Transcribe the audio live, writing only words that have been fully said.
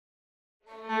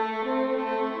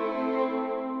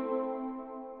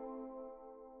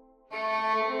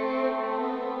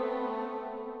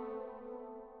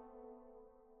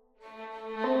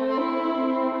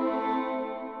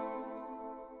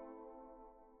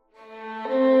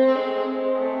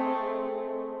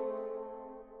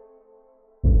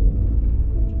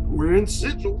government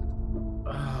sigil.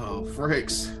 Oh,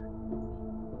 Frakes.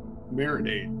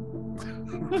 Marinade.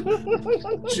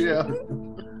 Jim.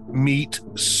 Meat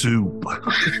soup.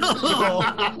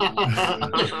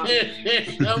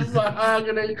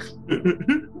 Mahogany.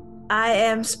 I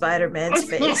am Spider-Man's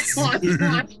face.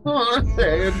 And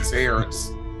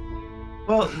Terrence.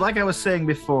 Well, like I was saying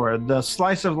before, the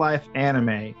slice of life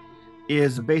anime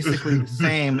is basically the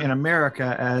same in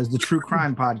America as the true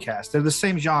crime podcast. They're the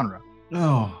same genre.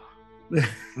 Oh.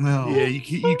 No. Yeah,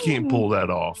 you can't pull that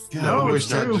off. God, No, I it's wish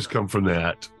not that- just come from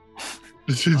that.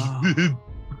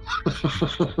 I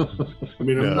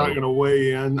mean, I'm No. not going to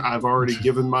weigh in. I've already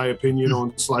given my opinion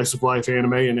on slice of life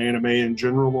anime and anime in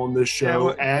general on this show.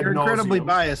 well, ad you're incredibly nauseum.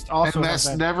 biased. Also, And about that's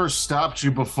that. never stopped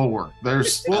you before.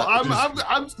 There's Well,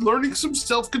 I'm learning some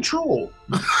self-control.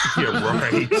 Yeah,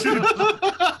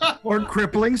 right. or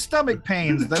crippling stomach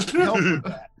pains. That's help with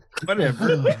that.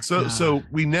 Whatever. So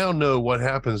we now know what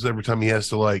happens every time he has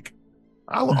to like.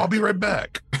 I'll be right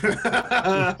back.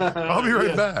 I'll be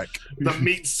right back. The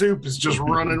meat soup is just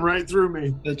running right through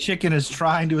me. The chicken is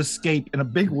trying to escape in a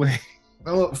big way.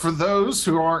 Well, for those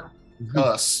who aren't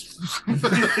us, you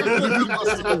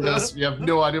have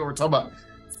no idea what we're talking about.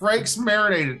 Frank's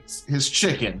marinated his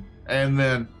chicken and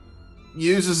then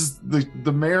uses the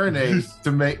marinade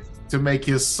to make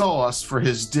his sauce for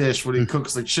his dish when he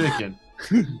cooks the chicken.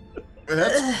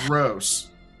 That's gross.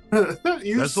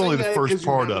 That's only the first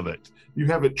part of it. You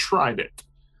haven't tried it.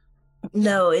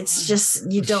 No, it's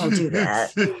just you don't do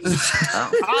that.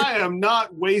 I am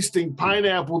not wasting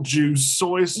pineapple juice,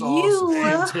 soy sauce, You,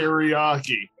 and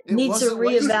teriyaki. It Need to wasn't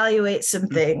wasted. reevaluate some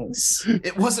things.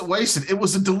 It wasn't wasted. It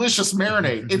was a delicious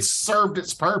marinade. It served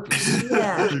its purpose.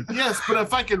 Yeah. Yes, but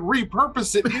if I can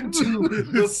repurpose it into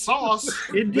the sauce,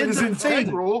 It that did is the thing.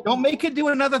 integral. Don't make it do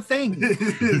another thing.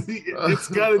 It's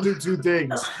got to do two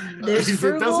things. There's It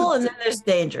frugal doesn't- and then there's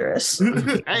dangerous.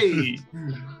 Hey,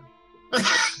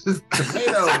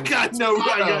 Tomato. I got no.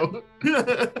 I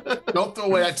Don't throw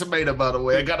away that tomato, by the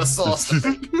way. I got a sauce to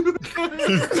make.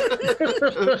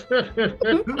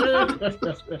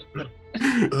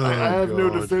 I have no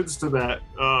God. defense to that.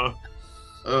 Oh.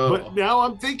 But now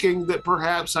I'm thinking that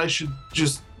perhaps I should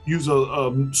just use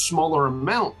a smaller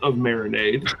amount of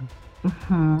marinade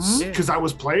because I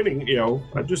was planning,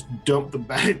 I just dumped the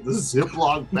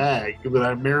Ziploc bag that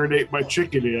I marinate my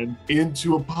chicken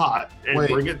into a pot and Wait.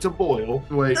 bring it to boil.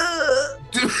 Wait.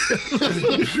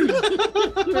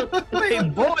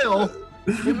 Wait, boil?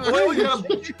 Boil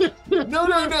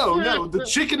No. The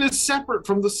chicken is separate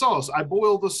from the sauce. I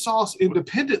boil the sauce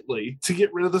independently to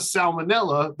get rid of the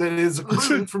salmonella that is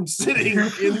accrued from sitting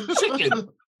in chicken.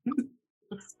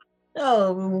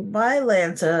 Oh, my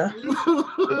Lanta.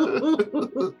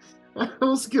 I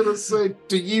was gonna say,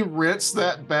 do you rinse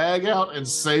that bag out and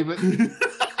save it?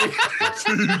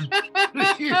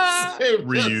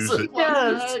 Reuse it.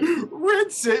 Yes.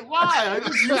 Rinse it. Why? I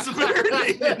just use the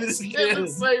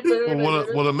marinade. Well,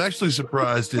 what I'm actually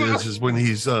surprised is when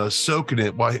he's soaking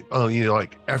it. Why?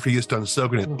 Like after he gets done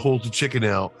soaking it, pulls the chicken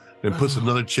out and puts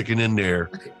another chicken in there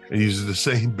and uses the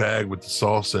same bag with the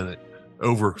sauce in it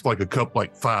over like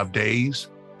 5 days.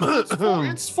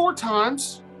 It's 4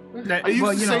 times. I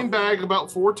use the same bag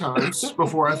about 4 times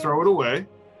before I throw it away.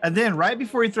 And then right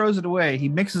before he throws it away, he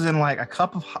mixes in like a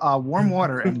cup of warm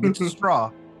water and gets a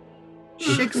straw.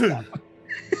 Shakes it up.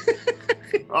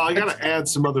 Oh, I gotta add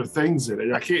some other things in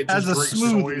it. I can't just As a drink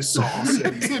smoothie. soy sauce.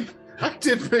 I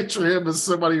did picture him as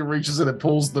somebody who reaches in and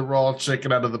pulls the raw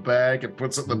chicken out of the bag and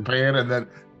puts it in the pan and then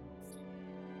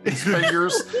his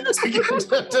fingers to get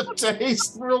to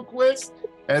taste real quick.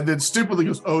 And then stupidly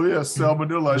goes, oh yeah,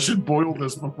 salmonella, I should boil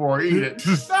this before I eat it.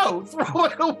 No, throw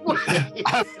it away.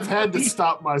 I've had to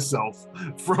stop myself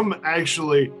from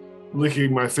actually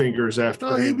licking my fingers after.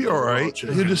 Oh, he'd be all right.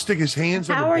 He'll just stick his hands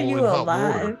How under are you boiling hot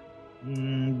water.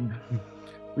 alive?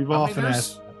 We've I mean, often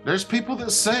asked. there's people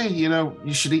that say,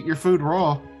 you should eat your food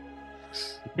raw.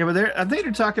 Yeah, but I think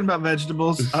they're talking about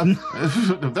vegetables.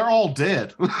 They're all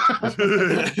dead.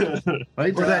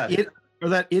 Or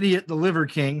that idiot, the Liver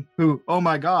King, who, oh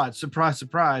my God, surprise,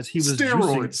 surprise, he was Steroids.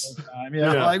 juicing the whole time.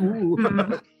 Yeah, Yeah. like,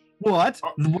 ooh. What?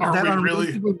 Are That we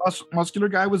unbelievably muscular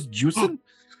guy was juicing?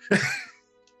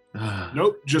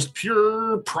 Nope, just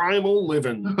pure primal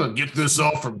living. Get this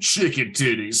off from chicken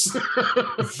titties.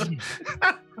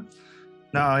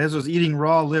 No, his was eating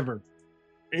raw liver.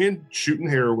 And shooting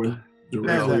heroin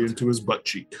directly Yeah. into his butt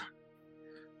cheek.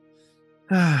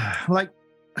 Like,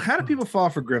 how do people fall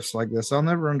for grifts like this? I'll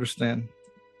never understand.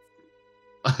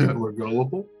 People are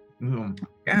gullible.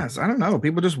 Yes, I don't know.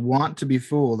 People just want to be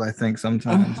fooled, I think,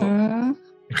 sometimes. Mhm.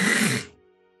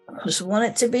 Just want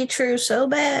it to be true so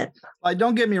bad. Like,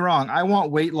 don't get me wrong. I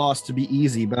want weight loss to be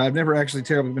easy, but I've never actually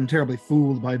been terribly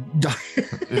fooled by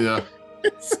diet. Yeah.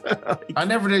 I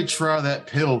never did try that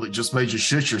pill that just made you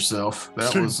shit yourself.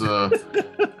 That was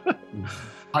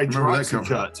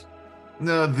Hydroxycut.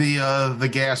 No, the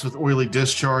gas with oily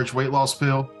discharge weight loss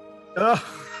pill.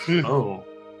 Oh.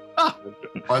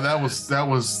 Well, that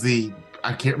was the,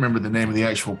 I can't remember the name of the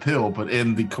actual pill, but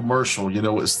in the commercial,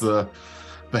 it's the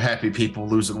happy people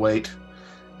losing weight,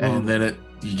 and then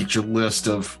you get your list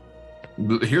of,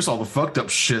 here's all the fucked up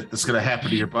shit that's going to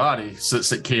happen to your body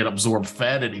since it can't absorb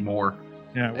fat anymore.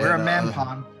 Yeah, wear a man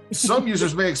pond. Some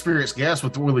users may experience gas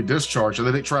with oily discharge, and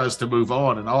then it tries to move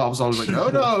on, and I was always like, "Oh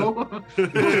no!"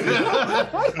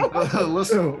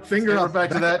 Listen, finger up back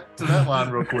to that line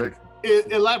real quick.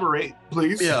 Elaborate,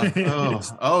 please. Yeah.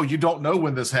 Oh, you don't know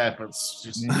when this happens.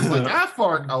 Like, I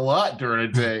fart a lot during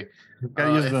a day.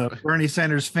 Gotta use the Bernie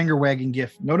Sanders finger wagging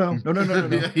gif. No.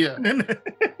 Yeah.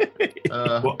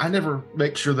 Well, I never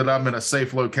make sure that I'm in a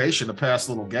safe location to pass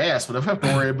a little gas, but if I have to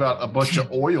worry about a bunch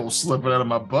of oil slipping out of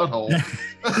my butthole,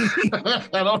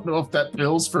 I don't know if that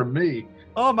pill's for me.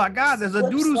 Oh my God, there's a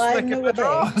doo-doo slick in the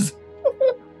drawers.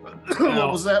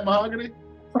 What was that, Mahogany?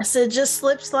 I said, just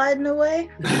slip sliding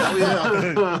away. Oh,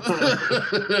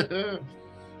 yeah.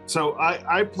 So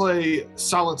I play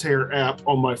Solitaire app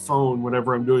on my phone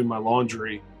whenever I'm doing my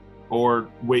laundry or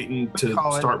waiting to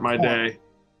start my day.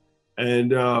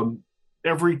 And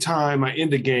every time I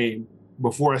end a game,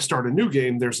 before I start a new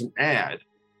game, there's an ad,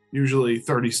 usually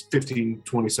 15,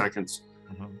 20 seconds.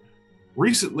 Mm-hmm.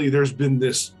 Recently, there's been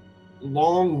this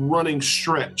long-running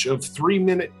stretch of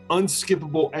 3-minute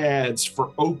unskippable ads for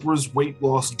Oprah's weight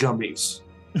loss gummies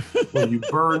where you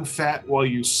burn fat while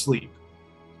you sleep.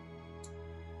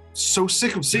 So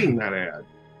sick of seeing that ad.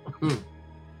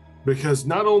 Because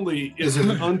not only is it a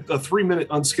 3-minute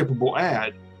unskippable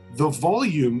ad, the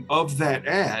volume of that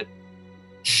ad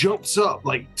jumps up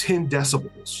like 10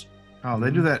 decibels. Oh,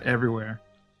 they do that everywhere.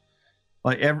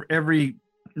 Like every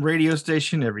radio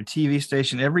station, every TV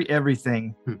station,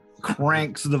 everything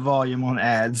cranks the volume on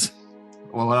ads.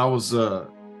 Well, when I was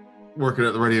working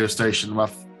at the radio station,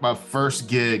 my first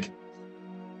gig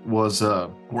was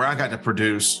where I got to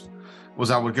produce. Was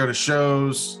I would go to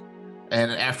shows,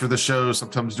 and after the shows,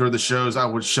 sometimes during the shows, I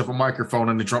would shove a microphone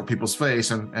in the drunk people's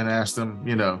face and ask them,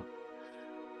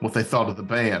 what they thought of the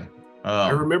band.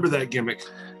 I remember that gimmick.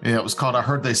 Yeah, it was called I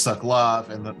Heard They Suck Live,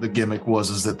 and the gimmick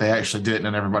was that they actually didn't,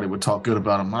 and everybody would talk good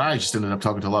about them. I just ended up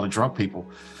talking to a lot of drunk people.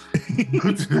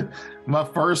 My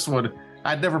first one,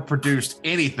 I'd never produced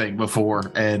anything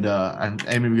before, and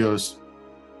Amy goes,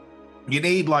 "You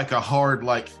need like a hard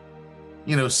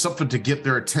something to get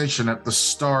their attention at the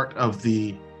start of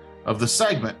the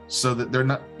segment, so that they're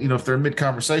not, if they're in mid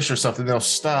conversation or something, they'll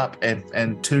stop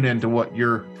and tune into what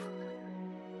you're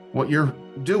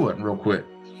doing real quick."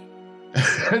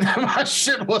 My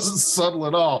shit wasn't subtle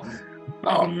at all.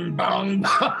 Bong, bong,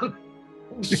 bong.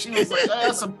 She was like,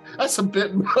 that's a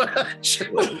bit much.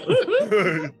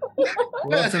 Well,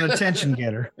 that's an attention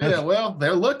getter. Yeah, well,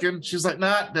 they're looking. She's like,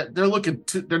 they're looking.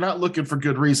 They're not looking for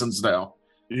good reasons now.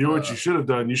 You know what you should have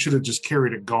done? You should have just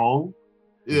carried a gong.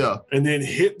 Yeah. And then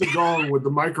hit the gong with the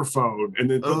microphone and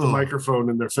then put the microphone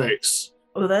in their face.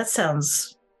 Oh, that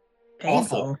sounds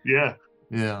painful. Awful. Yeah.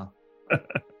 Yeah.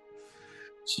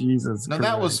 Jesus. Now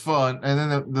that was fun. And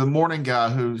then the morning guy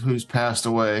who's passed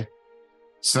away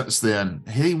since then,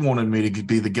 he wanted me to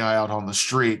be the guy out on the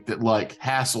street that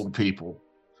hassled people.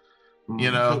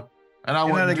 And I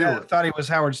wouldn't do it. Thought he was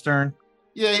Howard Stern.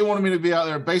 Yeah, he wanted me to be out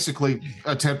there basically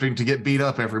attempting to get beat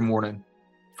up every morning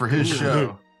for his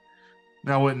show.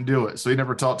 And I wouldn't do it. So he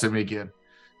never talked to me again.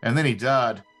 And then he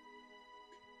died.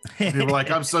 People were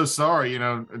like, "I'm so sorry,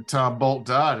 Tom Bolt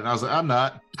died." And I was like, "I'm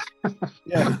not."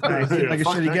 Yeah, like a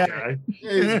shitty guy.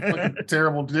 Yeah, he's a fucking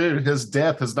terrible dude. His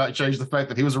death has not changed the fact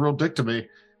that he was a real dick to me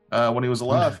when he was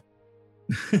alive.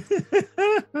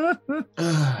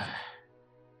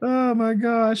 Oh my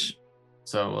gosh.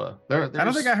 So I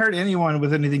don't think I heard anyone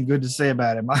with anything good to say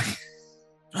about him.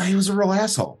 He was a real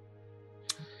asshole.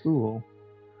 Cool.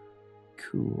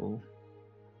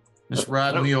 Just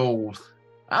riding the old,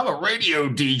 I'm a radio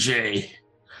DJ.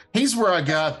 He's where I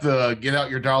got the get out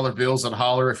your dollar bills and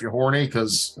holler if you're horny,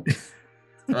 because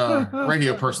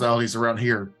radio personalities around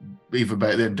here, even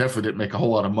back then, definitely didn't make a whole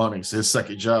lot of money. So his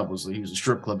second job was he was a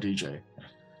strip club DJ.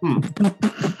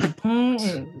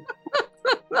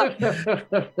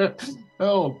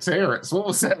 Oh, Terrence, what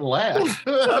was that laugh?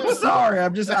 I'm sorry.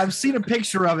 I've seen a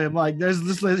picture of him. Like there's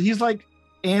this. He's like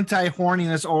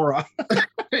anti-horniness aura.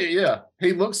 Yeah,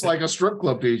 he looks like a strip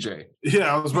club DJ.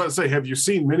 Yeah, I was about to say, have you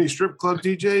seen many strip club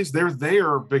DJs? They're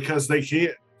there because they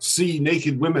can't see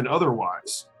naked women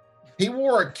otherwise. He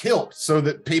wore a kilt so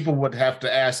that people would have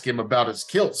to ask him about his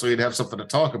kilt, so he'd have something to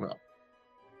talk about.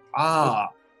 Ah,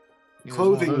 He was one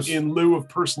of clothing those- in lieu of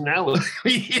personality.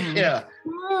 yeah.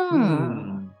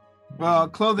 Well,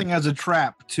 clothing as a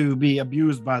trap to be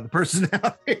abused by the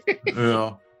personality.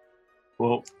 Yeah.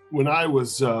 Well, when I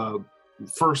was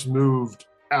first moved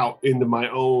out into my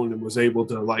own and was able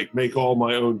to like make all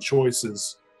my own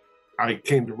choices, I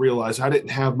came to realize I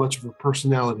didn't have much of a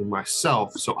personality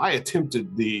myself. So I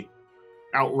attempted the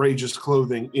outrageous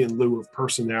clothing in lieu of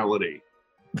personality.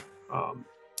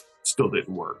 Still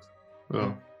didn't work.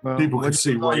 Yeah. Well, People could what'd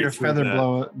see you call right your through feather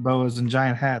that. boas and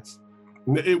giant hats.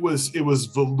 It was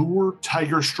velour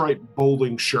tiger stripe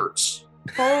bowling shirts.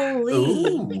 Holy.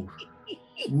 Ooh.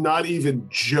 Not even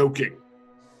joking.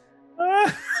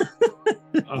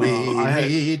 We I had-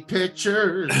 need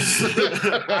pictures.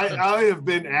 I have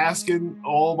been asking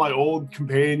all my old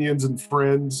companions and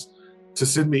friends to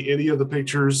send me any of the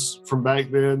pictures from back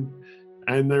then,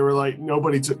 and they were like,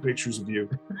 "Nobody took pictures of you."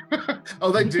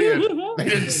 Oh, they did. They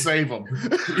didn't save them.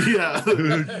 Yeah,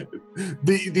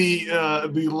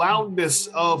 the loudness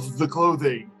of the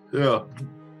clothing Yeah.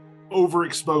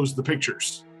 overexposed the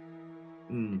pictures.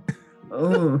 Mm.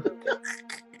 Oh.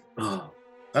 Oh,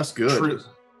 that's good.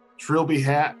 Trilby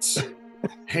hats,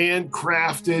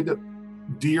 handcrafted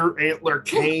deer antler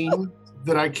cane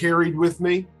that I carried with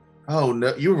me. Oh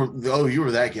no, you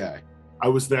were that guy. I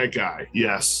was that guy.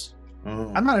 Yes.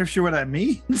 Oh. I'm not even sure what that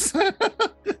means.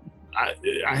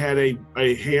 I had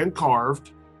a hand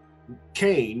carved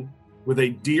cane with a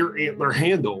deer antler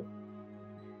handle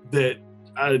that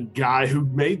a guy who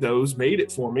made those made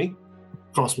it for me.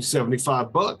 Cost me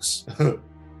 $75.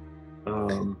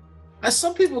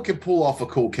 Some people can pull off a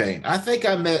cool cane. I think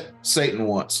I met Satan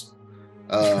once,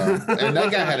 and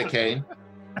that guy had a cane.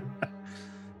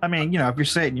 I mean, if you're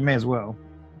Satan, you may as well.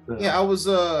 Yeah, I was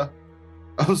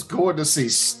going to see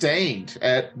Stained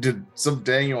did some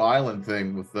Daniel Island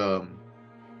thing with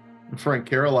friend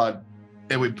Caroline,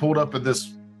 and we pulled up in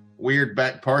this weird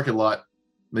back parking lot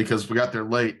because we got there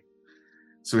late,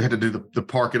 so we had to do the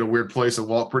park in a weird place and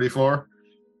walk pretty far.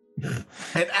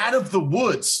 And out of the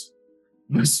woods,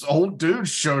 this old dude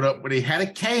showed up when he had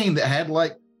a cane that had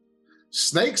like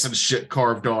snakes and shit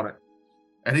carved on it,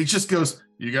 and he just goes,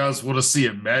 "You guys want to see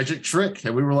a magic trick?"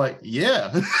 And we were like,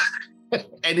 "Yeah."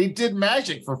 And he did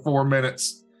magic for 4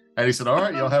 minutes. And he said, "All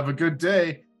right, y'all have a good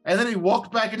day." And then he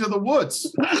walked back into the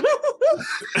woods.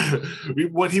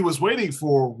 What he was waiting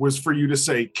for was for you to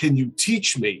say, "Can you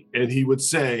teach me?" And he would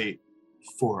say,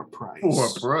 "For a price." For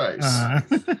a price.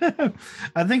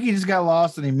 I think he just got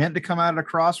lost and he meant to come out of the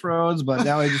crossroads, but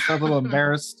now he just felt a little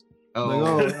embarrassed.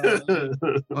 Oh,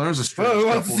 there's a strange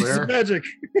couple there. Magic.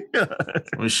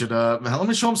 We should let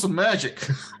me show them some magic.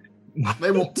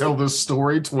 They won't tell this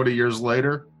story 20 years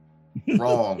later.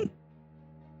 Wrong.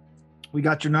 We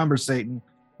got your number, Satan.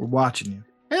 We're watching you.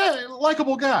 Yeah,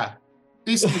 likable guy.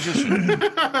 Decent magician.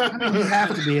 I mean, you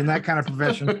have to be in that kind of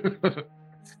profession.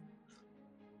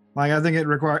 Like, I think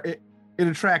it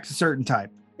attracts a certain type.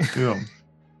 Yeah.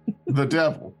 The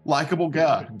devil. Likable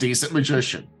guy. Decent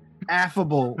magician.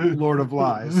 Affable Lord of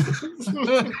Lies.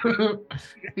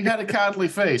 He had a kindly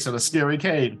face and a scary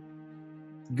cane.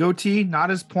 Goatee,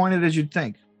 not as pointed as you'd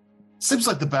think. Seems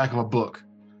like the back of a book.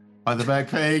 On the back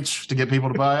page to get people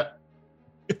to buy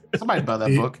it. Somebody buy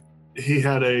that book. He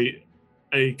had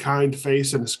a kind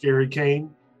face and a scary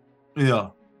cane. Yeah.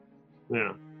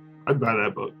 Yeah, I'd buy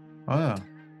that book. Oh, yeah.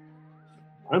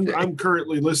 I'm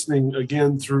currently listening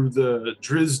again through the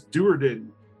Driz Duerden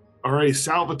R.A.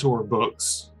 Salvatore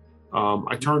books.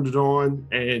 I turned it on,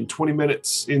 and 20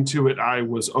 minutes into it, I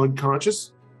was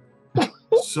unconscious.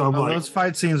 So I'm like, Those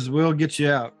fight scenes will get you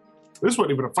out. this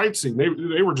wasn't even a fight scene.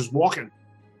 They were just walking.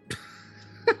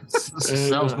 This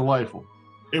sounds delightful.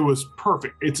 It was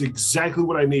perfect. It's exactly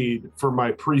what I need for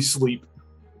my pre-sleep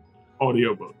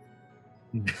audiobook.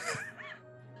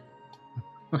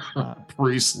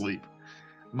 Pre-sleep.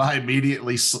 My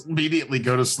immediately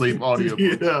go to sleep audio.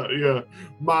 Yeah.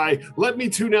 My let me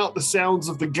tune out the sounds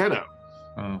of the ghetto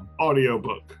Oh.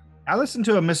 audiobook. I listened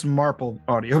to a Miss Marple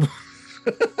audio.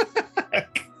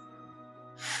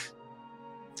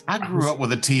 I grew up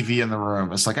with a TV in the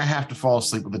room. It's like I have to fall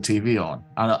asleep with the TV on.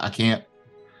 I can't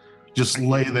just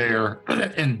lay there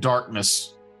in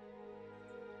darkness.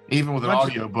 Even with an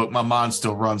audiobook, my mind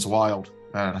still runs wild.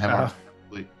 I don't have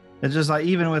It's just like,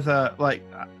 even with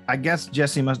I guess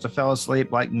Jesse must have fell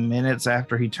asleep like minutes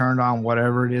after he turned on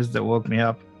whatever it is that woke me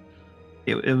up.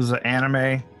 It was an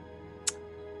anime.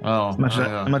 Oh, Much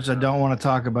as I don't want to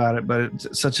talk about it, but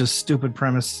it's such a stupid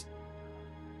premise.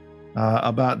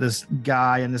 about this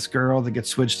guy and this girl that get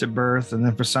switched at birth, and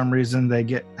then for some reason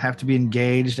they have to be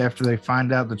engaged after they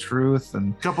find out the truth.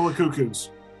 And couple of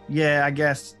cuckoos. Yeah, I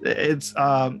guess it's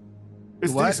what?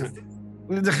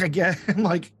 Decent. I guess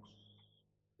like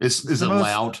Is it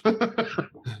loud?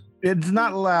 it's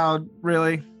not loud,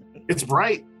 really. It's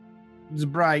bright. It's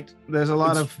bright. There's a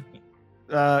lot of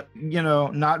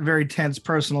not very tense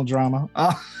personal drama.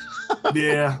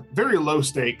 Yeah, very low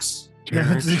stakes.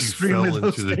 Yeah, it's She extremely fell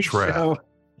into the low-stakes trap. show.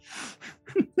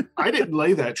 I didn't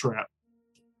lay that trap.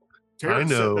 Tarek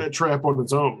know. set that trap on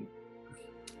its own.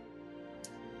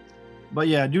 But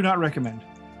yeah, do not recommend.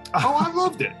 Oh, I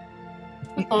loved it.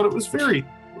 I thought it was very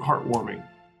heartwarming.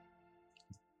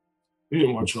 You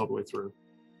didn't watch it all the way through.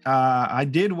 I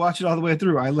did watch it all the way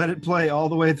through. I let it play all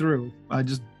the way through.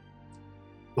 The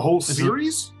whole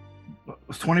series?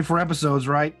 24 episodes,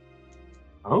 right?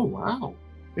 Oh, wow.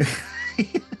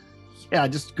 Yeah,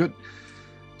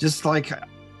 just like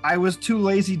I was too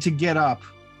lazy to get up.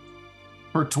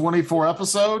 For 24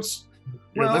 episodes?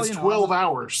 Yeah, Well, that's you know, 12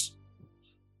 hours.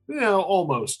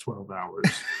 Almost 12 hours.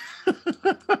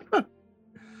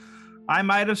 I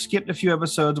might have skipped a few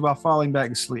episodes while falling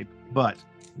back asleep, but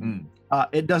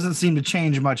it doesn't seem to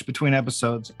change much between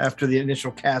episodes after the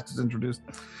initial cast is introduced.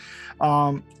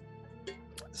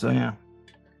 So yeah.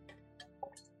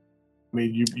 I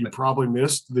mean, you probably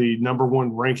missed the number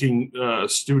one ranking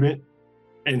student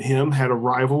and him had a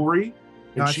rivalry,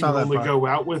 and No, I she saw would that only part. go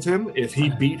out with him if he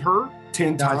beat her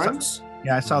 10 Yeah, I saw- times.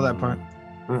 Yeah, I saw that part.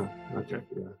 Huh, okay,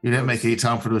 yeah. You didn't make any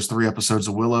time for those 3 episodes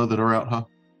of Willow that are out, huh?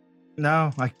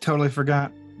 No, I totally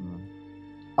forgot.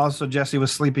 Also, Jesse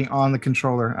was sleeping on the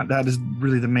controller. That is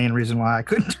really the main reason why I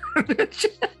couldn't turn it.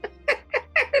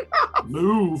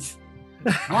 Move.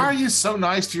 Why are you so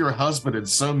nice to your husband and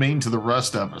so mean to the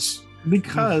rest of us?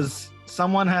 Because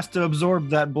someone has to absorb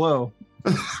that blow.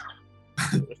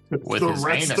 With The his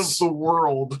rest anus. of the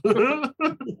world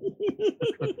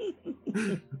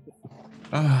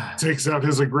takes out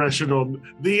his aggression on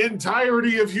the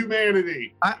entirety of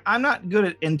humanity. I'm not good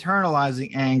at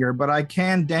internalizing anger, but I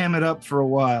can dam it up for a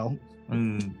while.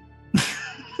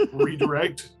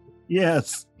 Redirect.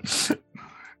 Yes.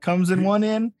 Comes in one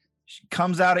end,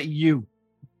 comes out at you.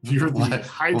 You're the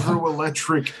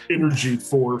hydroelectric energy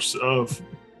force of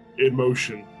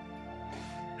emotion.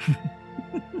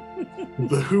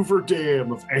 The Hoover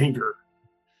Dam of anger.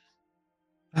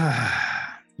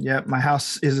 Yeah, my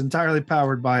house is entirely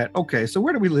powered by it. Okay, so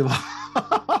where do we live?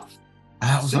 I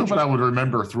was hoping I would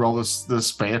remember through all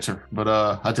this banter, but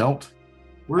I don't.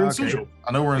 We're in Okay. Sigil.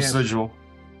 I know we're in Yeah. Sigil.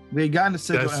 We had gotten to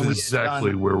Sigil That's and we had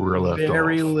exactly done where we're left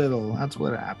very off. little. That's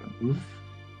what happened. We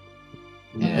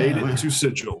Yeah. made it to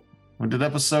Sigil. We did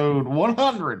episode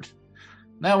 100.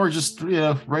 Now we're just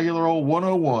regular old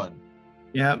 101.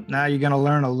 Yep, now you're going to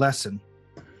learn a lesson.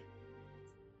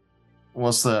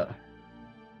 What's that?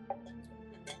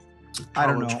 I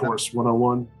don't College know. course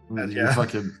 101. Yeah.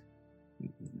 Fucking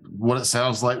what it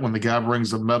sounds like when the guy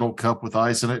brings a metal cup with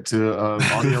ice in it to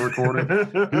audio recording.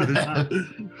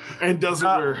 And doesn't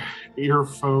wear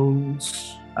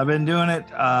earphones. I've been doing it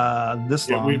this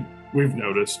Yeah, long. we've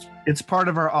noticed. It's part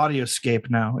of our audioscape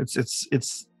now. It's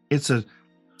a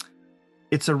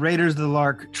Raiders of the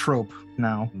Lark trope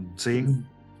now. See?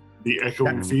 The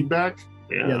echoing feedback.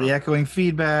 Yeah, the echoing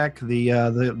feedback,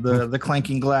 the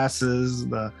clanking glasses,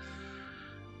 the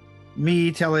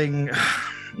me telling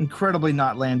incredibly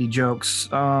not landy jokes,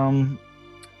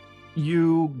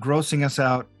 you grossing us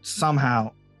out somehow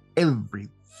every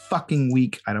fucking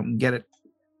week. I don't get it.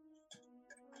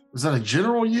 Was that a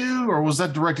general you, or was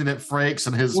that directed at Frakes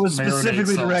and his It was marinade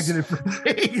specifically sauce? directed at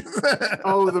Frakes.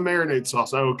 Oh, the marinade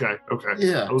sauce. Oh, okay.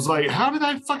 Yeah. I was like, how did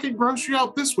I fucking gross you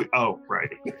out this week? Oh, right.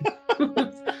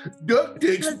 Duck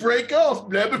dicks break off.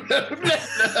 Blah, blah, blah, blah.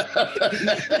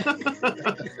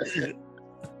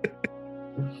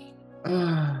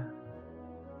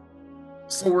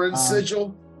 So we're in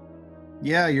Sigil.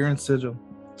 Yeah, you're in Sigil.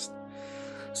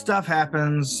 Stuff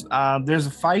happens. There's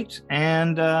a fight,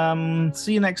 and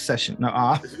see you next session.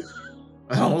 No,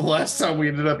 Oh, last time we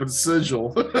ended up in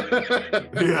Sigil.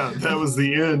 Yeah, that was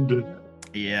the end.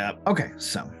 yeah. Okay,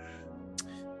 so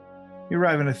you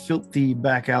arrive in a filthy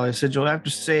back alley of Sigil after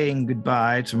saying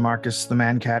goodbye to Marcus, the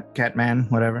man, cat man,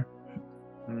 whatever.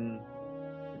 The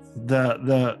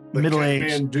The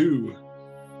middle-aged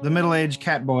middle-aged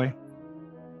cat boy.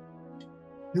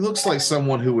 He looks like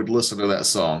someone who would listen to that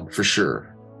song for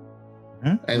sure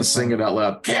and sing it out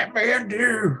loud.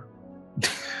 Catmandu.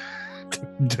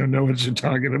 Don't know what you're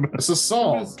talking about. It's a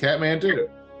song. Catmandu.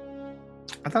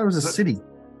 I thought it was a city.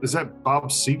 Is that Bob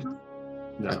Seger?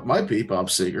 That might be Bob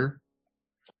Seger.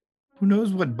 Who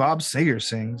knows what Bob Sager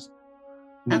sings?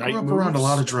 I grew up around a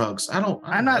lot of drugs.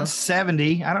 I'm not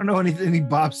 70. I don't know any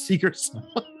Bob Seger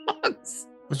songs.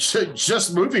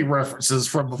 Just movie references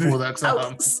from before that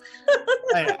time.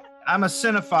 Hey, I'm a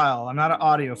cinephile. I'm not an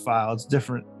audiophile. It's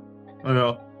different. I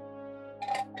know.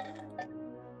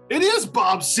 It is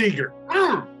Bob Seger.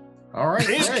 All right.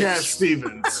 It's Cat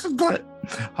Stevens.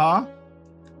 Huh?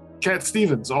 Cat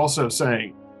Stevens also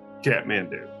sang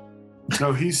Kathmandu.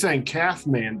 No, he's saying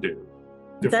Kathmandu.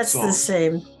 That's the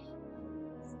same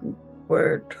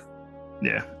word.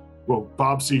 Yeah. Well,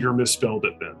 Bob Seger misspelled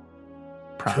it then.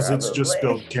 Because it's just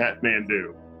spelled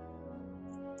Kathmandu.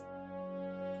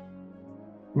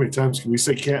 How many times can we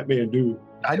say Kathmandu?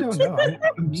 I don't know.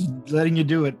 I'm just letting you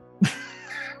do it.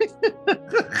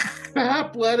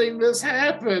 Stop letting this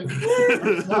happen.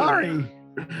 Sorry.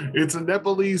 It's a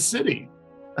Nepalese city.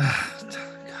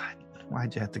 God,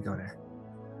 why'd you have to go there?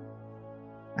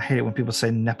 I hate it when people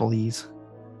say Nepalese.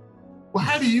 Well,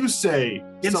 how do you say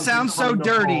It something sounds so from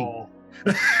dirty. Nepal?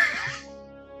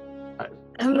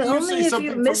 And You only say if something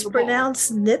you from the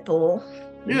mispronounce nipple,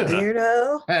 Yeah.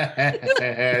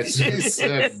 weirdo. She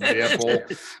said nipple.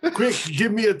 Quick,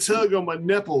 give me a tug on my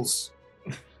nipples.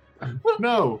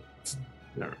 No.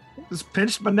 Just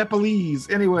pinched my Nepalese.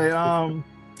 Anyway,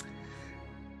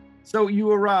 so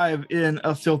you arrive in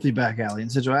a filthy back alley in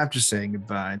Sigil after saying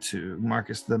goodbye to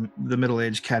Marcus, the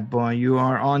middle-aged cat boy. You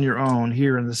are on your own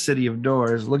here in the city of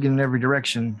doors, looking in every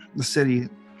direction, the city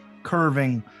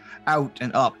curving out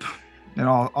and up and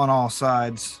on all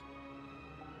sides.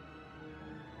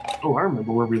 Oh, I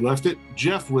remember where we left it.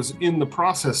 Jeff was in the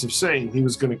process of saying he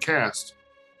was going to cast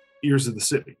Ears of the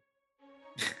City.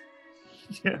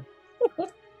 Yeah.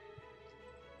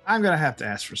 I'm going to have to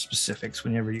ask for specifics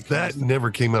whenever you can. That never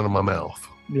came out of my mouth.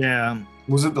 Yeah.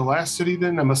 Was it the last city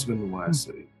then? That must have been the last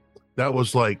city. That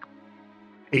was like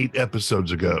 8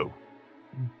 episodes ago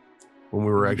when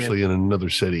we were actually in another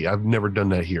city. I've never done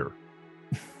that here.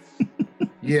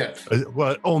 Yeah.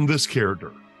 Well, on this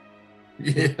character.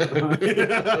 Yeah.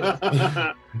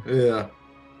 Yeah.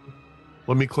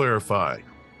 Let me clarify.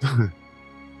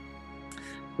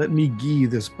 Let me ghee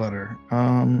this butter.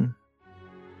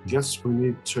 Guess we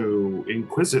need to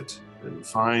inquisit and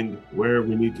find where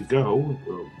we need to go.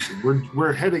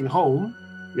 We're heading home.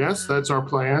 Yes, that's our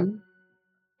plan.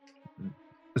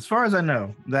 As far as I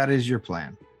know, that is your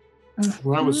plan.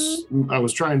 Well, I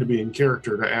was trying to be in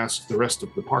character to ask the rest of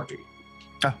the party.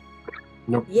 Ah.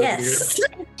 Nope. Yes.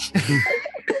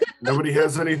 Nobody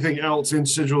has anything else in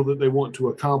Sigil that they want to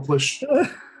accomplish. I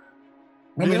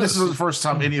mean, this is the first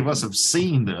time any of us have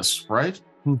seen this, right?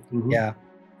 Mhm. Yeah.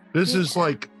 This is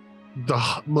like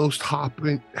the most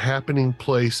happening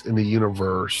place in the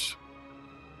universe.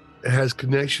 It has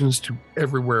connections to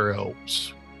everywhere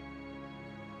else.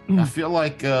 I feel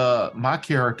like my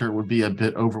character would be a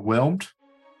bit overwhelmed.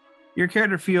 Your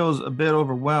character feels a bit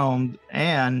overwhelmed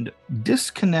and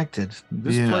disconnected.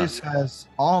 This Yeah. place has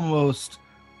almost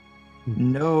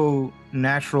no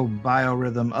natural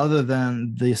biorhythm other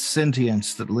than the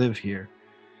sentience that live here.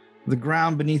 The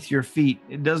ground beneath your feet,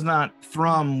 it does not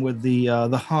thrum with the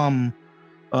hum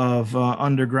of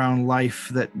underground life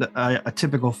that a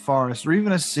typical forest or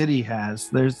even a city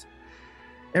has.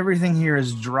 Everything here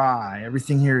is dry.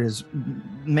 Everything here is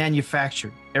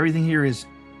manufactured. Everything here is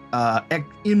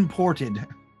imported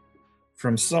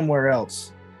from somewhere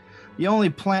else. The only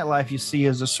plant life you see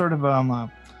is a sort of a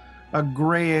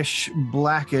grayish,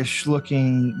 blackish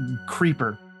looking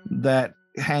creeper that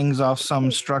hangs off some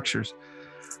structures.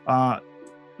 The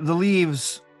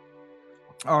leaves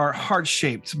are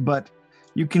heart-shaped, but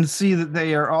you can see that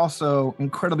they are also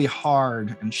incredibly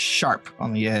hard and sharp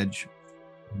on the edge.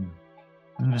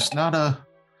 And it's not a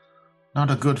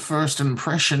good first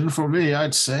impression for me,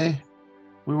 I'd say.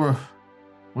 We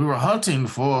were hunting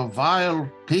for vile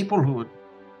people who had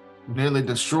nearly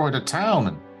destroyed a town,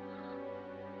 and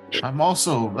I'm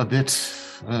also a bit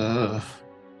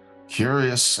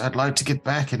curious. I'd like to get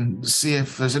back and see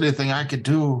if there's anything I could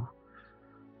do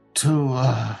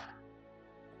to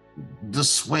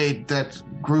dissuade that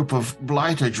group of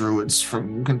blighter druids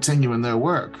from continuing their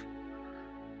work.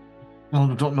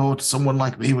 I don't know what someone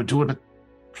like me would do in a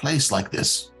place like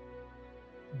this.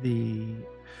 The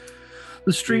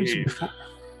streets before,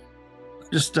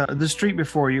 the street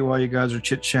before you while you guys are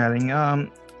chit-chatting,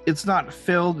 it's not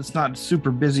filled, it's not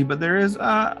super busy, but there is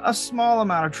a small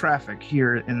amount of traffic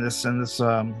here in this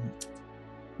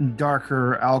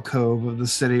darker alcove of the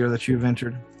city or that you've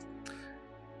entered.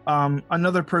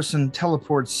 Another person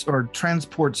teleports or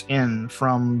transports in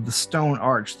from the stone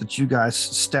arch that you guys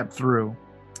stepped through.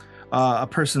 A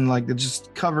person like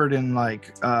just covered in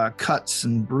like cuts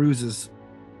and bruises.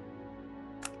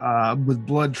 with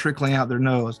blood trickling out their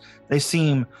nose. They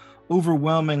seem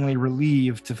overwhelmingly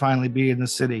relieved to finally be in the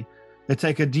city. They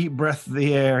take a deep breath of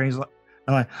the air. And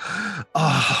I'm like,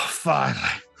 oh, finally.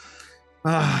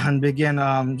 And begin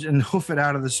and hoof it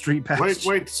out of the street passage.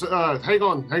 Wait, hang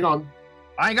on.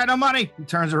 I ain't got no money. He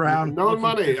turns around. No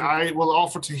money. I will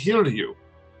offer to heal you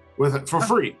with it for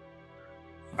free.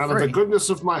 Out of the goodness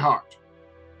of my heart.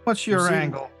 What's your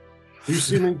angle? You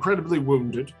seem incredibly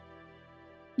wounded.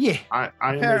 Yeah. I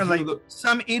apparently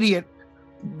some idiot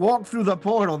walked through the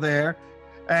portal there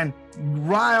and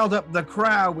riled up the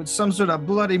crowd with some sort of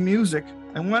bloody music.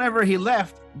 And whenever he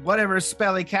left, whatever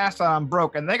spell he cast on him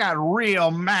broke, and they got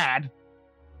real mad.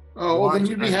 Oh, well, then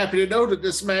you'd be happy to know that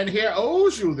this man here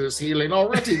owes you this healing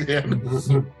already then.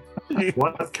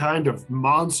 What kind of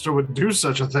monster would do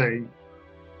such a thing?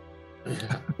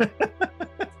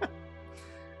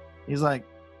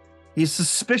 He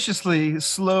suspiciously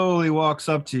slowly walks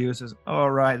up to you and says,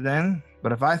 all right then,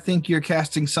 but if I think you're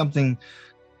casting something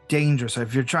dangerous, or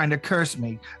if you're trying to curse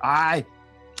me, I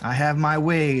have my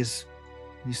ways.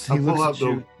 He pull out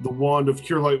the wand of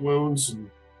cure light wounds and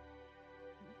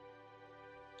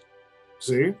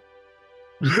see?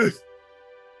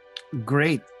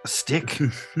 Great. A stick.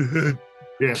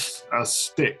 Yes, a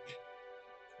stick.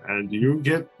 And you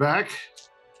get back.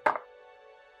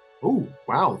 Oh,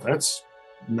 wow. That's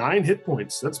 9 hit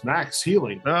points. That's max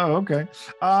healing. Oh, okay.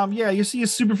 Yeah, you see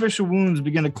his superficial wounds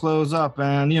begin to close up,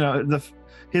 and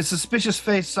his suspicious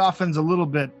face softens a little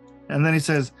bit, and then he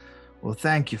says, well,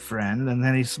 thank you, friend. And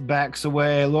then he backs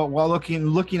away while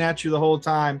looking at you the whole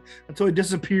time until he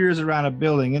disappears around a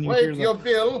building. And wait, your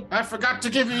bill? I forgot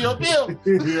to give you your bill.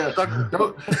 Yeah.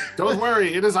 Don't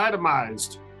worry, it is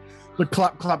itemized. The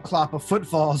clop, clop, clop of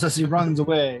footfalls as he runs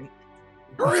away.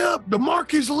 Hurry up! The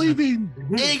mark is leaving.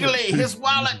 Eagerly, his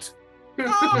wallet.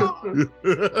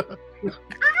 Oh.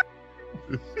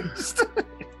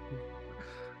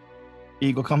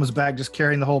 Eagle comes back just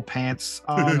carrying the whole pants.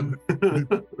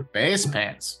 Base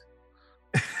pants.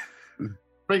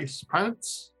 Base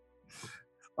pants.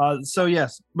 So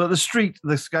yes, but the street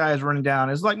this guy is running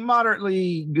down is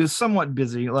somewhat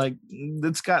busy. Like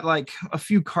it's got like a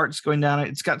few carts going down it.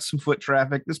 It's got some foot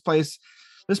traffic. This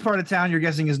part of town, you're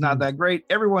guessing, is not that great.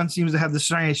 Everyone seems to have the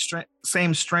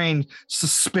same strange,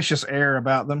 suspicious air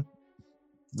about them.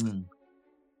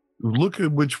 Look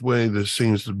at which way there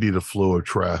seems to be the flow of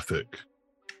traffic.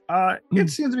 It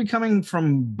seems to be coming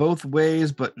from both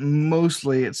ways, but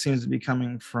mostly it seems to be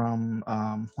coming from,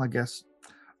 I guess,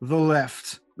 the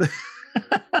left.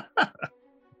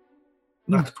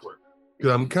 Leftward.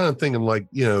 I'm kind of thinking like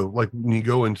when you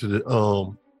go into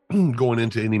the going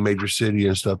into any major city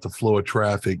and stuff, the flow of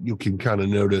traffic, you can kind of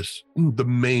notice the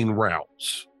main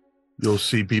routes. You'll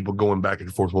see people going back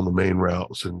and forth on the main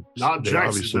routes, and not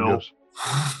Jacksonville.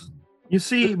 You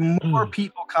see more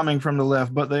people coming from the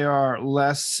left, but they are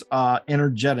less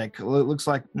energetic. It looks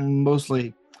like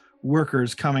mostly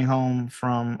workers coming home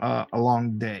from a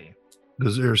long day.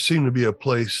 Does there seem to be a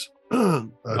place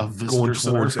going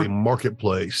towards a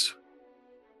marketplace?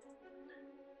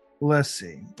 Let's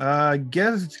see. I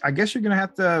guess you're gonna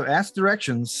have to ask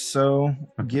directions. So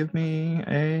give me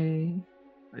a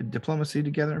diplomacy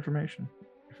to gather information.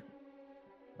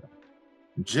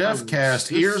 Jeff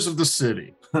cast Ears of the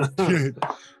City.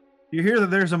 You hear that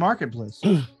there's a marketplace.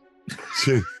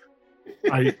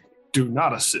 I do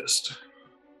not assist.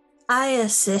 I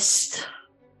assist.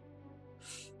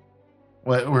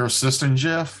 Wait, we're assisting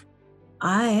Jeff?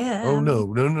 I am. Oh,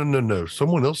 no.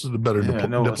 Someone else is the better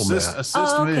diplomat. Assist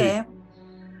okay. me.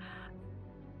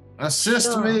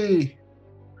 Assist me.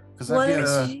 Because I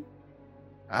get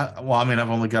I've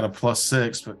only got a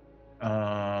 +6, but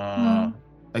I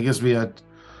guess we had.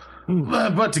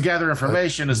 But to gather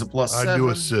information is a +7. I do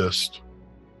assist.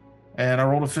 And I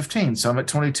rolled a 15, so I'm at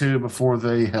 22 before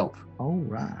they help. All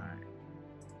right.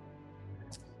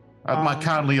 My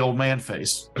kindly old man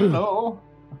face. Hello.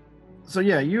 So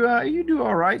yeah, you do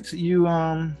all right. You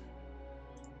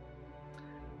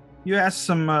ask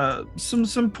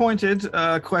some pointed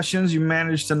questions. You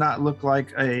manage to not look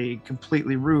like a complete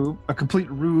rube.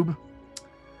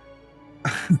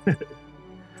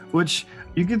 Which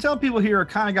you can tell people here are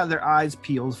kind of got their eyes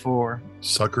peeled for.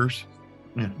 Suckers?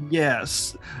 Yeah.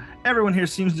 Yes. Everyone here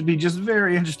seems to be just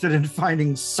very interested in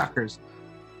finding suckers.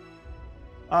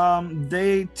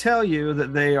 They tell you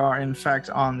that they are in fact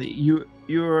you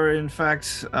are in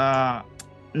fact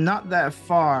not that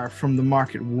far from the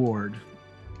market ward.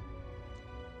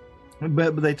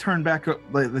 But they turn back up,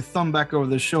 they thumb back over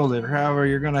their shoulder. However,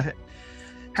 you're gonna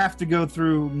have to go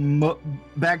through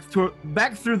back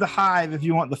through the hive if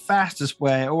you want the fastest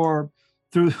way, or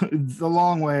through the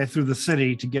long way through the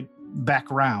city to get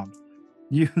back around.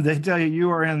 They tell you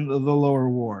are in the lower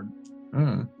ward.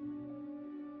 Do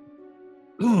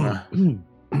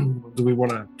we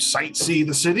want to sightsee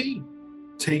the city,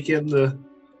 take in the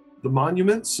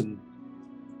monuments and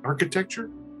architecture?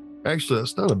 Actually,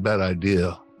 that's not a bad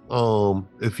idea.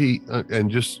 If he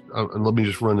and let me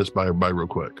just run this by everybody real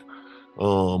quick.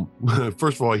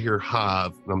 First of all, I hear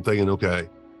hive, and I'm thinking, okay,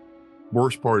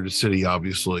 worst part of the city,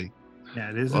 obviously. Yeah,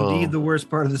 it is indeed the worst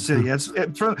part of the city. That's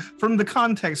from the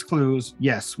context clues.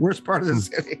 Yes, worst part of the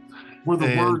city. Were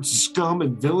the words scum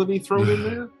and villainy thrown in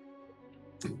there?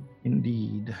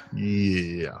 Indeed.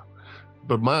 Yeah.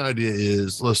 But my idea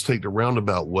is let's take the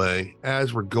roundabout way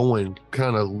as we're going,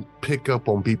 kind of pick up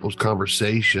on people's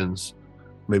conversations,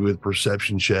 maybe with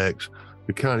perception checks,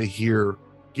 to kind of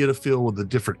get a feel of the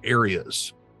different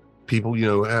areas. People,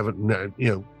 haven't,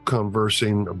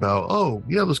 conversing about, oh,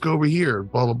 yeah, let's go over here,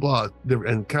 blah, blah, blah.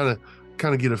 And kind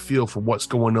of get a feel for what's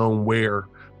going on where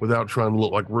without trying to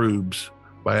look like rubes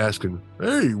by asking,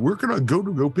 hey, where can I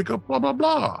go pick up blah, blah,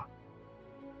 blah.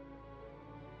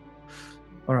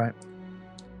 All right.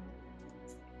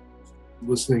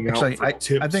 Listening Actually, out for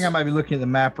tips. I think I might be looking at the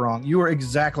map wrong. You are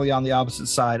exactly on the opposite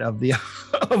side of the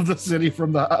of the city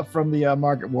from the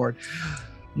market ward.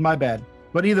 My bad.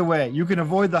 But either way, you can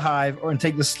avoid the hive and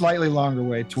take the slightly longer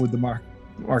way toward the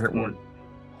market ward.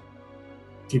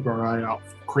 Keep our eye out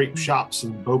for crepe shops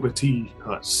and boba tea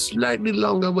huts. Slightly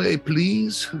longer way,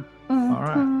 please. All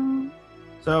right.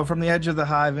 So from the edge of the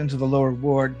hive into the lower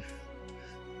ward.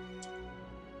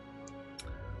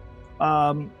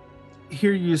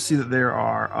 Here you see that there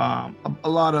are a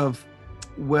lot of,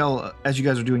 as you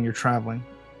guys are doing your traveling,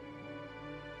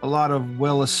 a lot of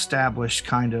well-established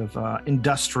kind of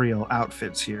industrial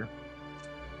outfits here.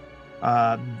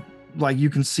 Like you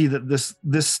can see that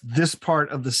this part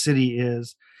of the city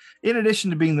is, in addition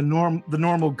to being the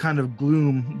normal kind of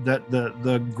gloom that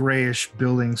the grayish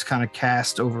buildings kind of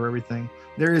cast over everything,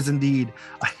 there is indeed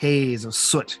a haze of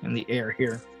soot in the air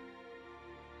here.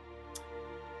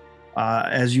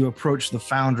 As you approach the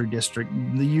Foundry District,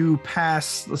 you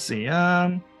pass, you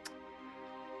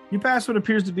pass what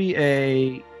appears to be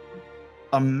a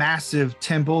massive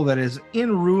temple that is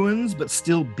in ruins, but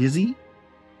still busy.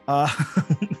 As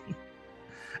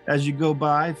you go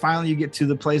by, finally you get to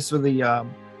the place where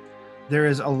there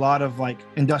is a lot of like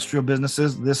industrial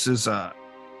businesses. This is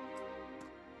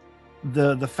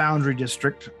the Foundry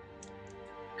District,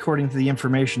 according to the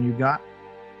information you got.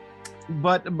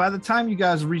 But by the time you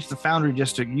guys reach the Foundry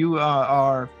District, you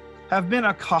have been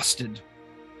accosted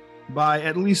by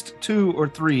at least 2 or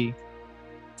 3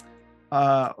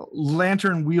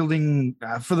 lantern wielding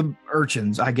for the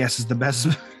urchins, I guess is the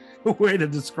best way to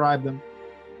describe them,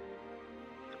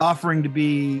 offering to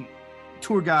be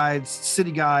tour guides,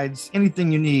 city guides, anything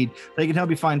you need. They can help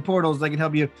you find portals. They can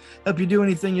help you do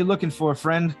anything you're looking for,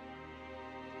 friend,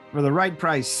 for the right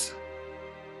price.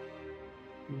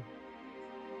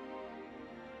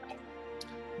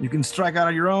 You can strike out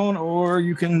on your own, or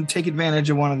you can take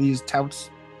advantage of one of these touts.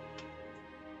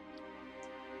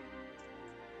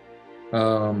 We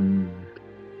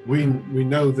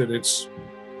know that it's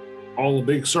all a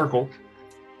big circle.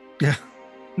 Yeah.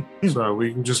 So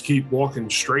we can just keep walking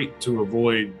straight to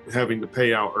avoid having to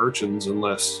pay out urchins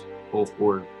unless both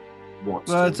board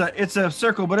wants Well, to. it's a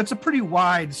circle, but it's a pretty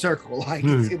wide circle. Like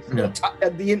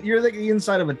you're like the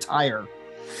inside of a tire.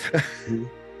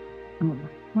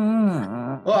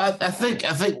 Well, I think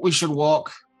we should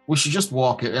walk. We should just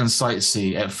walk it and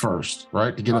sightsee at first,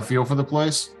 right, to get a feel for the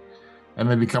place, and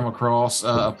maybe come across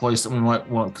a place that we might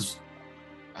want. Because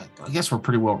I guess we're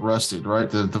pretty well rested, right?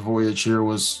 The voyage here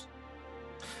was.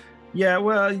 Yeah,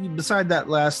 well, beside that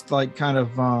last like kind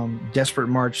of desperate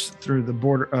march through the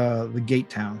border, the gate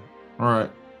town. All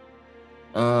right,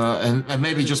 and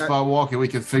maybe just by walking, we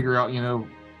could figure out,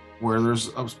 where there's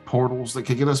portals that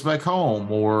could get us back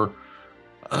home, or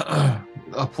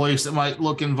a place that might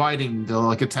look inviting, to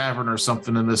like a tavern or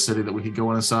something in this city that we could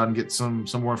go inside and get some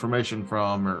more information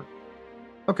from. Or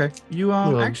okay, you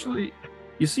actually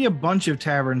you see a bunch of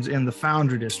taverns in the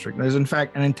Foundry District. There's in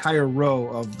fact an entire row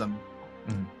of them.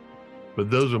 But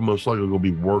those are most likely going to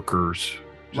be workers.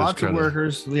 Lots of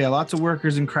workers. Yeah, lots of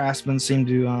workers and craftsmen seem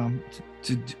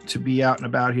to be out and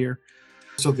about here.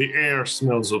 So the air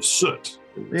smells of soot.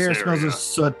 The air smells of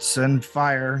soot and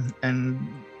fire and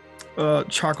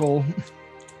charcoal.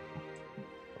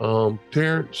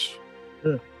 Terrence,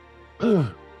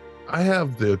 I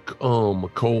have the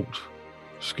occult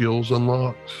skills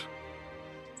unlocked.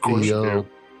 Of course you do.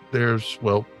 There's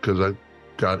because I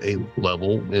got a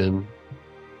level in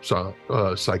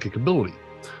psychic ability.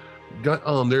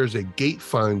 There's a gate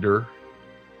finder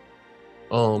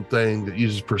thing that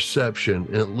uses perception,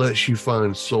 and it lets you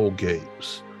find soul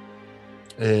gates.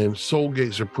 And soul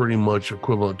gates are pretty much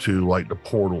equivalent to like the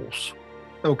portals.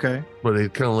 Okay. But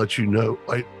it kind of lets you know,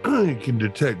 like you can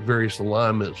detect various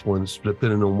alignments once,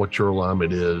 depending on what your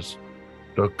alignment is.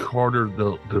 The harder,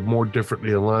 the more different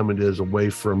the alignment is away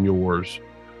from yours,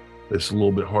 it's a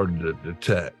little bit harder to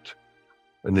detect.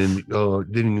 And then you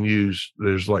can use,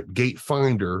 there's like gate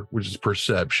finder, which is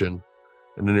perception.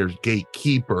 And then there's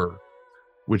gatekeeper,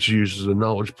 which uses a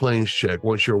knowledge planes check.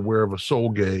 Once you're aware of a soul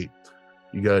gate,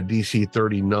 you got a DC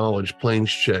 30 knowledge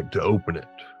planes check to open it,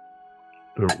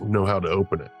 to know how to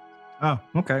open it. Oh,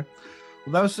 okay.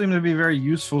 Well, those seem to be very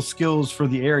useful skills for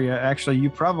the area. Actually, you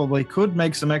probably could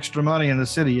make some extra money in the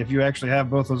city if you actually have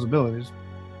both those abilities.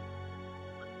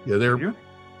 Yeah, they're,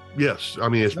 yes. I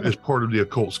mean, it's part of the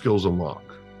occult skills unlock.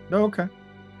 Oh, okay.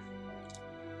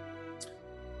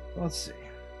 Let's see.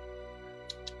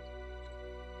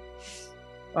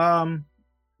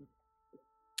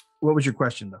 What was your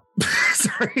question, though?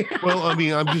 Sorry. Well, I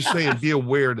mean, I'm just saying, be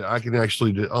aware that I can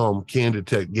actually can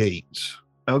detect gates.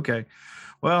 Okay.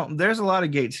 Well, there's a lot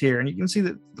of gates here, and you can see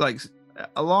that, like,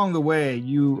 along the way,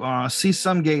 you see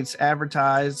some gates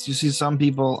advertised. You see some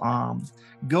people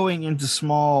going into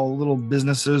small little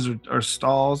businesses or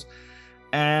stalls,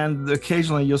 and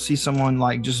occasionally you'll see someone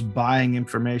like just buying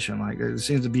information. Like there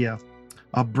seems to be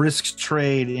a brisk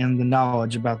trade in the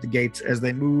knowledge about the gates as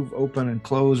they move, open, and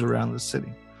close around the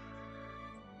city.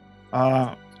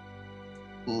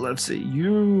 Let's see.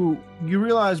 You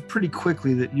realize pretty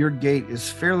quickly that your gate is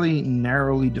fairly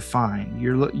narrowly defined.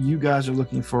 You guys are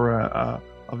looking for a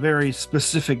very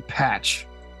specific patch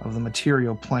of the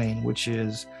material plane, which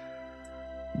is,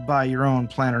 by your own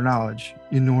planar knowledge,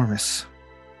 enormous.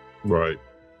 Right.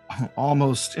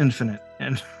 Almost infinite.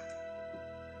 And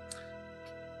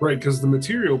right, because the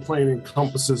material plane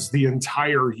encompasses the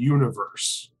entire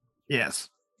universe. Yes.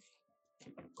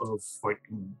 Of like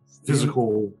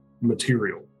physical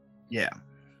material. Yeah.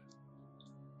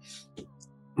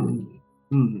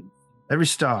 Mm-hmm. Every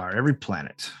star, every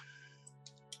planet.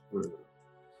 So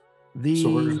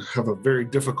we're going to have a very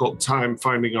difficult time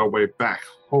finding our way back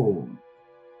home.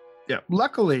 Yeah.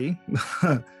 Luckily,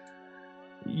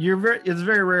 it's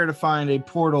very rare to find a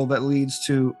portal that leads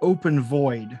to open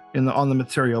void on the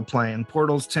material plane.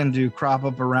 Portals tend to crop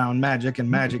up around magic, and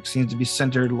magic seems to be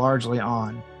centered largely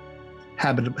on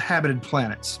habited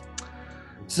planets.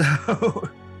 So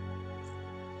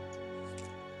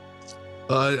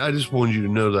I just wanted you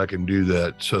to know that I can do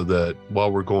that, so that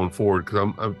while we're going forward,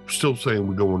 because I'm still saying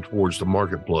we're going towards the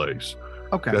marketplace.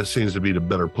 Okay. That seems to be the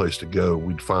better place to go.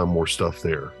 We'd find more stuff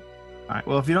there. All right.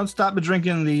 Well, if you don't stop at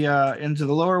drinking into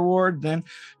the lower ward, then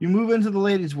you move into the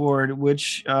ladies' ward,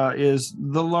 which is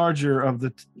the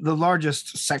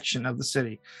largest section of the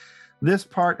city. This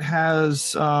part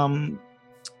has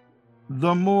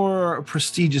the more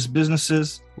prestigious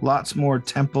businesses, lots more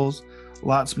temples,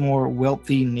 lots more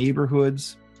wealthy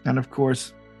neighborhoods, and of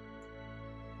course,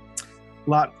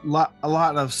 a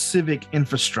lot of civic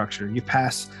infrastructure. You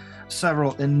pass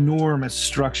several enormous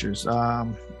structures.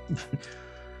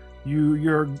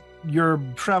 Your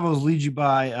travels lead you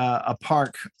by a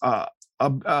park, a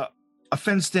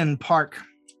fenced-in park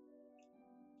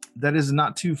that is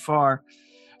not too far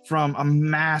from a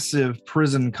massive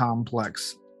prison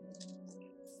complex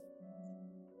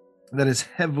that is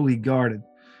heavily guarded.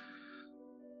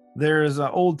 There's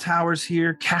old towers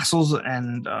here, castles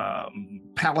and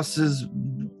palaces,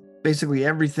 basically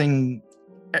everything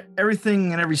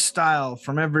in every style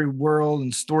from every world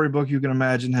and storybook you can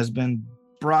imagine has been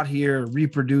brought here,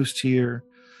 reproduced here,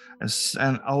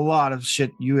 and a lot of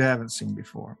shit you haven't seen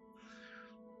before.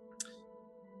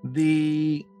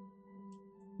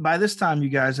 By this time, you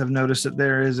guys have noticed that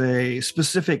there is a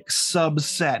specific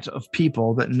subset of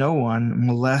people that no one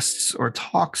molests or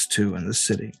talks to in the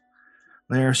city.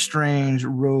 They are strange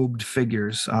robed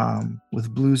figures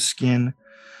with blue skin.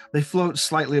 They float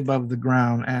slightly above the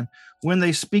ground, and when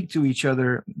they speak to each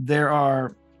other, they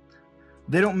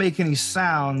don't make any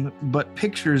sound, but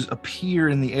pictures appear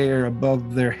in the air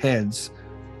above their heads,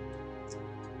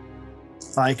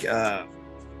 like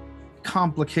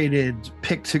complicated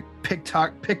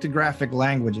pictographic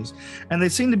languages, and they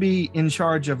seem to be in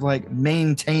charge of like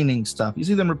maintaining stuff. You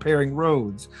see them repairing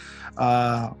roads,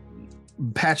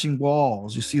 patching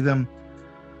walls. You see them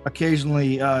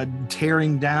occasionally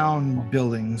tearing down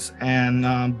buildings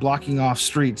and blocking off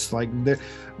streets. Like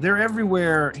they're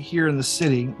everywhere here in the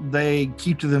city. They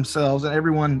keep to themselves, and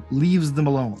everyone leaves them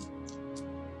alone.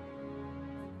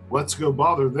 Let's go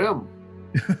bother them.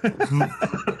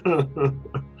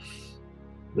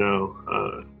 No,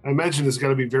 I imagine it's got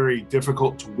to be very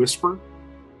difficult to whisper.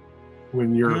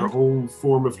 when your whole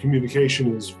form of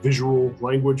communication is visual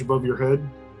language above your head?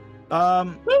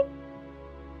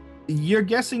 You're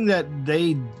guessing that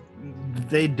they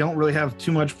don't really have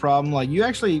too much problem. Like you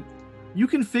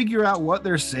can figure out what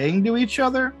they're saying to each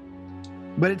other,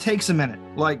 but it takes a minute.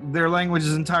 Like their language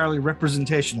is entirely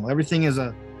representational. Everything is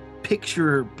a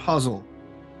picture puzzle.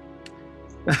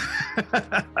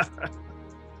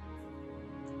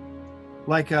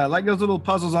 like those little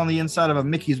puzzles on the inside of a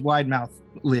Mickey's wide mouth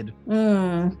lid.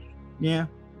 Yeah,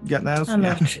 got those?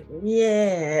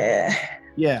 Yeah.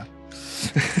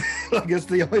 I guess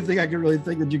the only thing I can really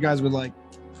think that you guys would like.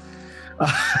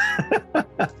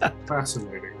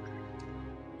 Fascinating.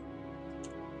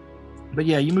 But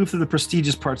yeah, you move through the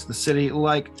prestigious parts of the city.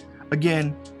 Like,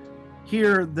 again,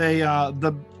 here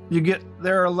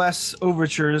there are less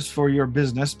overtures for your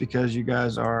business because you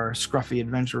guys are scruffy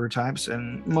adventurer types,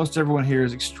 and most everyone here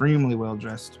is extremely well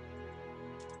dressed.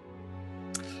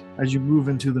 As you move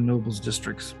into the nobles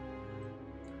districts.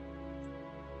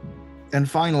 And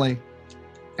finally,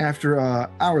 after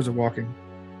hours of walking,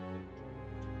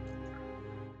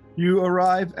 you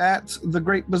arrive at the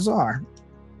Great Bazaar,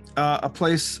 a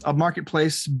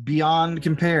marketplace beyond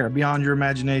compare, beyond your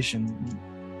imagination.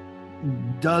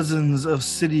 Dozens of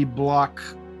city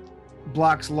blocks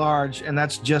large, and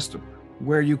that's just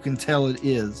where you can tell it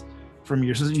is from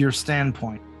your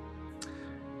standpoint.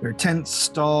 There are tents,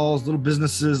 stalls, little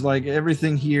businesses. Like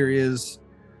everything here is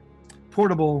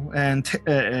portable and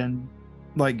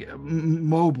like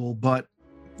mobile, but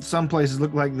some places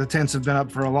look like the tents have been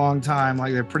up for a long time,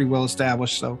 like they're pretty well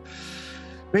established. So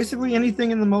basically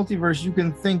anything in the multiverse you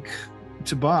can think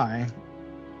to buy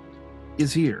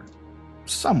is here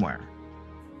somewhere.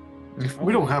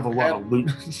 We don't have a lot of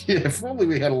loot. Yeah, if only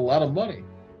we had a lot of money.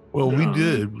 Well, we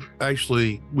did.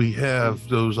 Actually, we have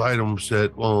those items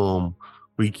that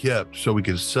we kept so we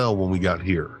could sell when we got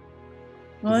here.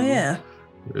 Oh, yeah.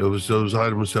 It was those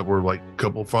items that were like a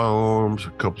couple firearms, a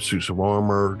couple suits of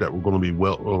armor that were going to be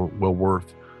well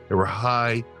worth. They were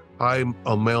high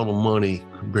amount of money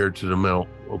compared to the amount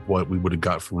of what we would have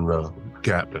got from the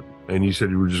captain. And you said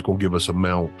you were just going to give us a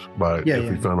mount if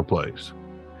we found a place.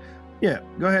 Yeah,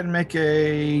 go ahead and make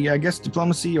I guess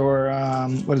diplomacy or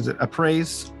what is it?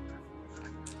 Appraise.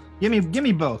 Give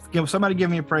me both. Somebody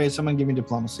give me appraise. Someone give me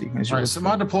diplomacy. All right, so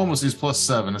my diplomacy is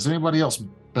 +7. Is anybody else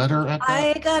better at that?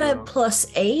 I got a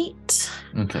 +8.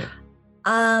 Okay.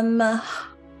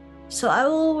 So I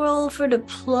will roll for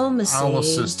diplomacy. I'll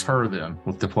assist her then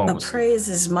with diplomacy. Appraise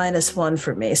is -1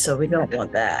 for me, so we don't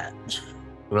want that.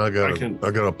 And I got a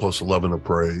 +11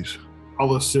 appraise.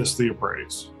 I'll assist the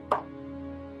appraise.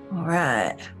 All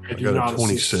right. I got a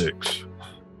 26.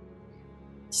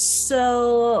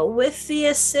 So with the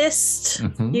assist,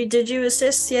 did you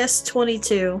assist? Yes,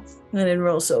 22. I didn't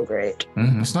roll so great.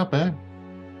 It's not bad.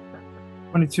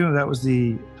 22. That was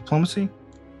the diplomacy.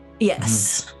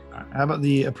 Yes. How about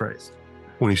the appraise?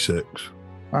 26.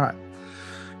 All right.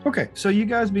 Okay, so you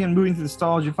guys begin moving through the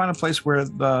stalls. You find a place where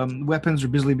the weapons are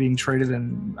busily being traded,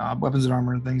 and weapons and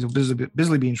armor and things are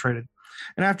busily being traded.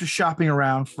 And after shopping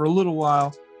around for a little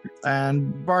while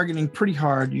and bargaining pretty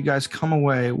hard, you guys come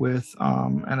away with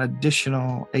an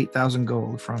additional 8,000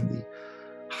 gold from the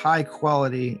high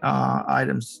quality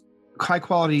and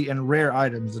rare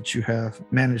items that you have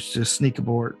managed to sneak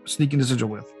into Sigil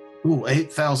with. Ooh,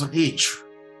 8,000 each.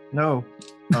 No.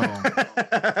 Oh.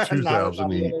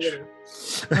 2,000 each.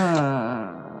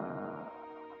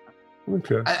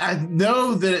 Okay. I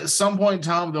know that at some point in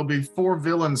time there'll be 4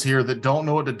 villains here that don't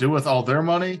know what to do with all their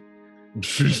money.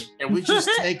 And we just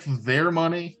take their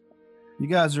money. You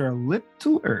guys are a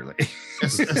little early.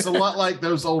 It's a lot like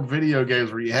those old video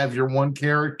games where you have your one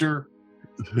character,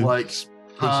 like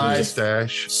a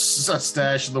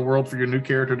stash in the world for your new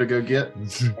character to go get.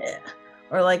 Yeah.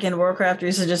 Or like in Warcraft, you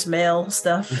used to just mail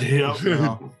stuff. Yeah.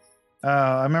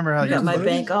 I remember how you got my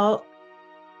bank alt.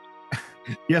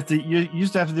 You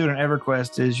used to have to do it in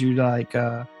EverQuest. Is you like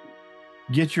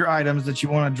get your items that you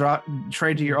want to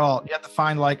trade to your alt. You have to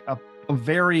find like a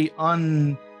very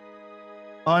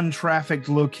untrafficked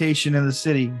location in the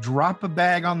city. Drop a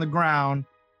bag on the ground.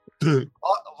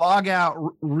 Log out,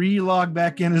 re-log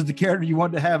back in as the character you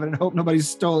want to have it, and hope nobody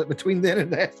stole it between then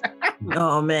and there.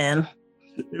 Oh man,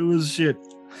 it was shit.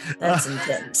 That's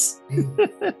intense.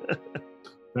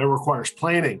 That requires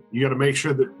planning. You got to make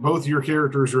sure that both your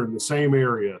characters are in the same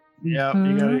area. Yeah,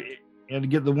 you had to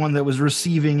get the one that was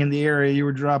receiving in the area you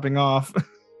were dropping off.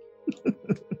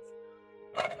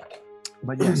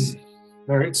 But yes.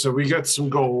 All right, so we got some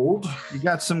gold. You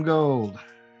got some gold.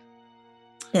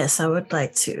 Yes, I would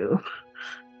like to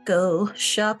go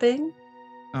shopping.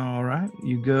 All right,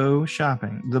 you go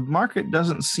shopping. The market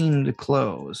doesn't seem to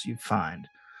close, you find.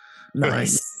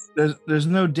 Nice. There's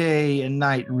no day and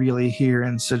night really here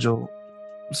in Sigil,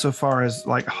 so far as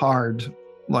like hard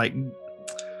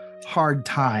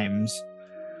times.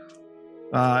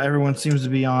 Everyone seems to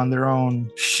be on their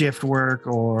own shift work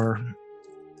or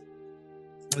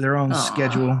their own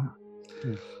schedule.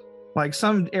 Like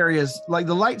some areas, like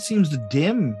the light seems to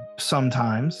dim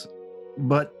sometimes,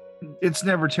 but it's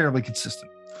never terribly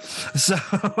consistent. So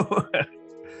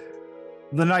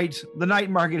the night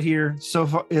market here so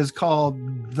far is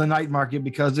called the night market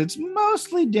because it's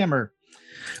mostly dimmer.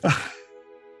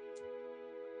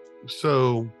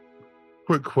 So,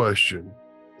 quick question.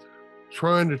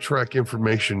 Trying to track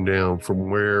information down from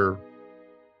where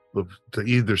to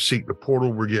either seek the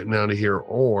portal we're getting out of here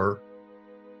or,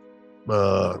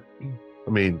 I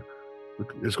mean,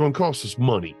 it's going to cost us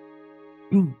money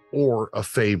or a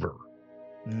favor.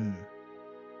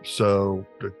 So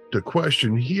the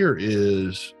question here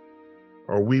is,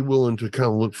 are we willing to kind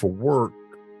of look for work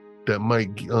that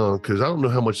might, because I don't know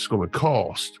how much it's going to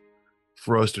cost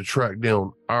for us to track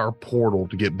down our portal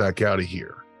to get back out of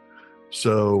here.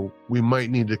 So we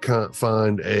might need to kind of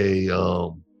find a,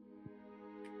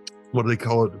 what do they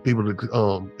call it?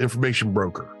 Information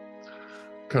broker.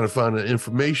 Kind of find an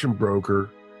information broker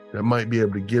that might be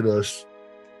able to get us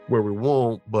where we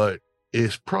want, but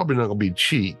it's probably not going to be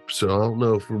cheap. So I don't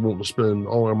know if we want to spend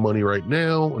all our money right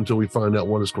now until we find out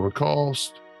what it's going to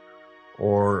cost,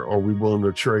 or are we willing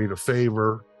to trade a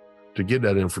favor to get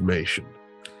that information?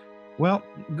 Well,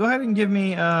 go ahead and give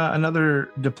me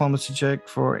another diplomacy check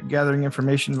for gathering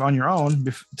information on your own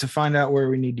to find out where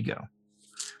we need to go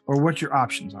or what your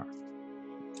options are.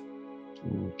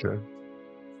 Okay.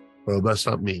 Well, that's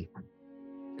not me.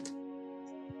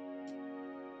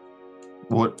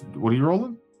 What are you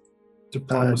rolling?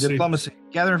 Diplomacy.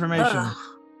 Gather information.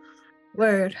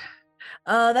 Word.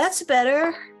 That's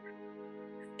better.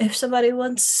 If somebody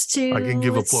wants to, I can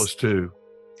give a +2.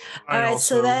 All right,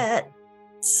 so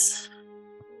that's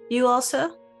you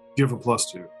also Give a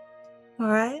 +2. all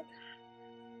right.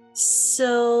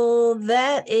 So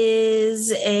that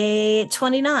is a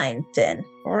 29 then.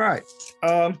 All right.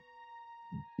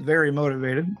 Very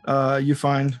motivated. You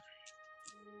find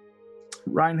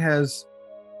Ryan has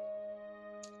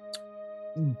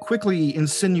quickly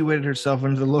insinuated herself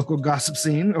into the local gossip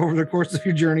scene over the course of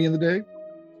your journey in the day.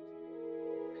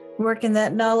 Working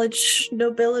that knowledge,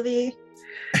 nobility,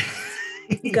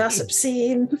 gossip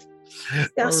scene,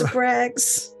 gossip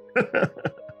rags.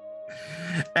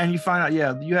 And you find out,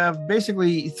 you have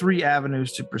basically 3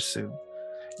 avenues to pursue.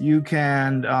 You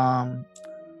can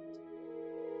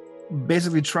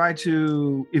basically try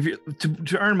to,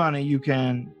 to earn money, you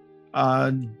can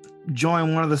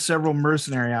join one of the several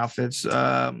mercenary outfits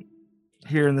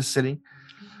here in the city.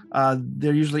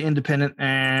 They're usually independent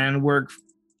and work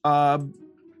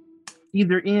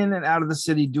either in and out of the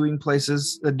city doing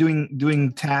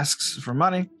tasks for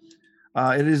money.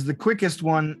 It is the quickest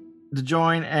one to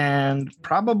join and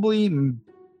probably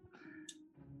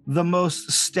the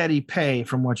most steady pay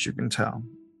from what you can tell.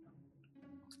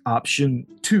 Option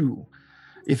 2,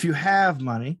 if you have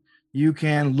money, you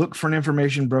can look for an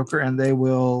information broker and they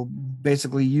will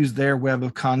basically use their web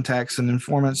of contacts and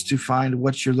informants to find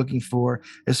what you're looking for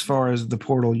as far as the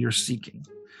portal you're seeking.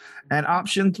 And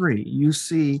option 3, you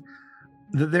see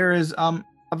that there is a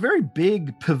very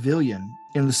big pavilion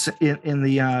in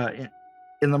the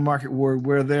market ward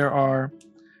where there are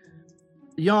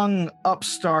young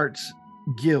upstart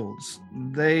guilds.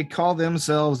 They call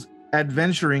themselves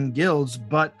adventuring guilds,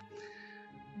 but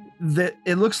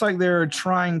it looks like they're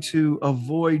trying to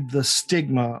avoid the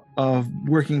stigma of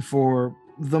working for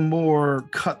the more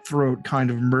cutthroat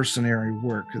kind of mercenary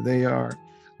work. They are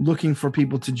looking for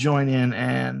people to join in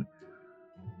and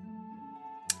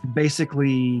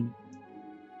basically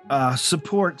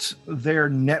support their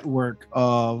network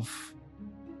of,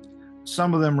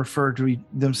 some of them refer to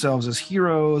themselves as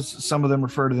heroes, some of them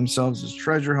refer to themselves as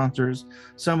treasure hunters,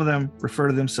 some of them refer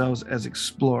to themselves as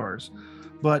explorers.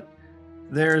 But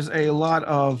there's a lot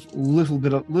of little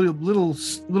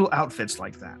outfits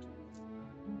like that.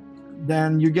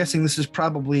 Then you're guessing this is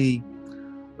probably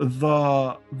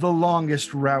the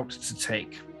longest route to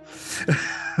take.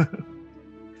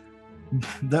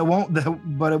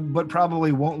 But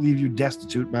probably won't leave you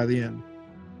destitute by the end.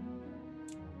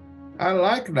 I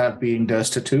like not being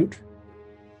destitute.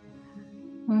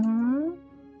 Mm-hmm.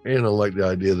 And I like the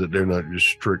idea that they're not just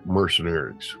strict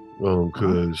mercenaries,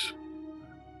 because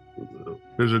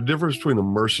there's a difference between a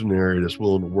mercenary that's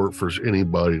willing to work for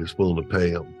anybody that's willing to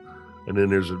pay them, and then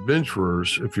there's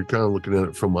adventurers. If you're kind of looking at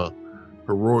it from a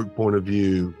heroic point of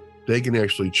view, they can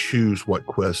actually choose what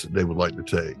quest that they would like to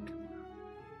take.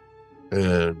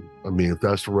 And I mean, if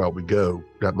that's the route we go,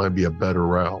 that might be a better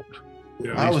route.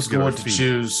 Yeah. I was going to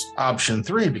choose option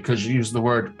 3 because you used the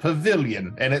word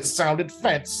pavilion and it sounded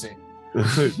fancy.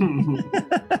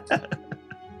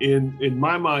 In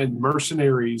my mind,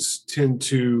 mercenaries tend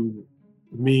to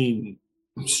mean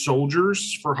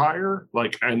soldiers for hire,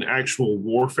 like an actual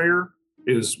warfare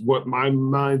is what my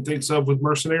mind thinks of with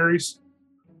mercenaries.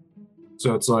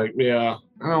 So it's like, yeah,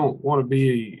 I don't want to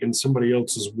be in somebody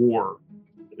else's war.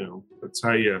 You know, that's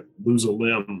how you lose a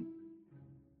limb.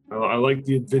 I like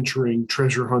the adventuring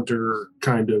treasure hunter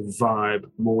kind of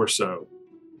vibe more so.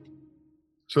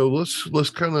 So let's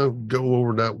kind of go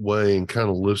over that way and kind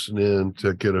of listen in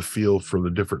to get a feel for the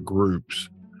different groups,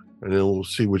 and then we'll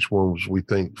see which ones we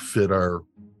think fit our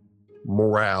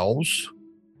morals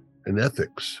and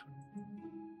ethics.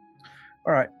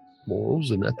 All right.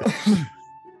 Morals and ethics.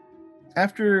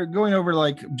 After going over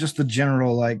like just the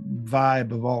general like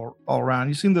vibe of all around,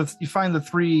 you find the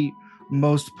 3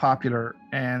 most popular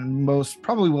and most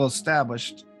probably well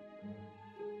established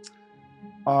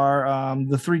are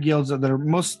the 3 guilds that are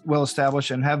most well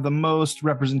established and have the most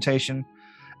representation,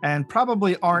 and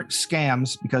probably aren't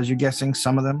scams because you're guessing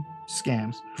some of them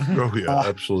scams. Oh yeah,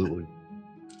 absolutely.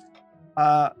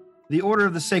 The Order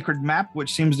of the Sacred Map,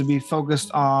 which seems to be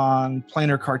focused on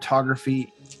planar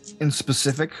cartography in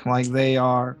specific, like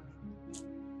you're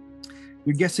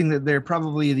guessing that they're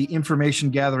probably the information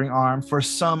gathering arm for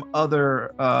some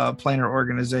other planar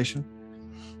organization,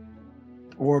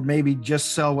 or maybe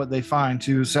just sell what they find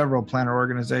to several planar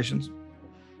organizations.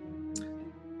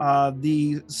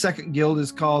 The second guild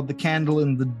is called the Candle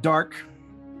in the Dark,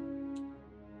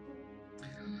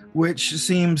 which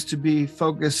seems to be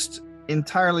focused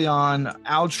entirely on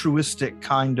altruistic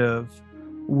kind of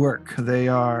work. They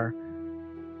are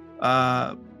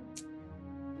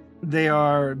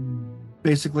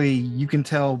basically, you can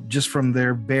tell just from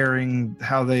their bearing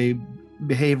how they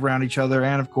behave around each other,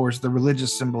 and of course the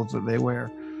religious symbols that they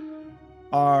wear,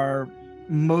 are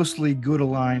mostly good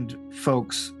aligned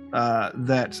folks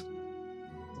that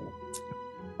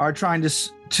are trying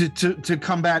to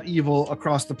combat evil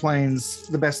across the plains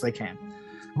the best they can.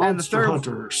 Monster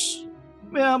hunters.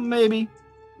 Well, maybe,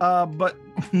 but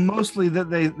mostly that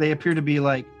they appear to be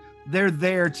like they're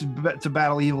there to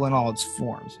battle evil in all its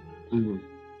forms. Mm-hmm.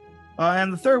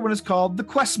 And the third one is called the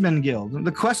Questman Guild. And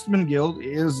the Questman Guild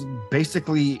is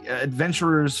basically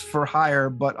adventurers for hire,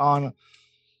 but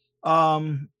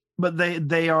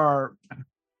they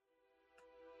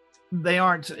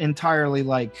aren't entirely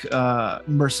like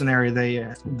mercenary.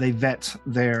 They vet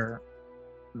their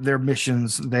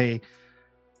missions. They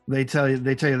tell you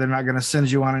they're not going to send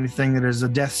you on anything that is a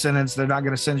death sentence. They're not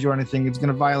going to send you on anything that's going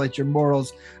to violate your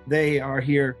morals. They are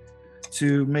here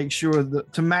to make sure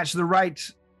to match the right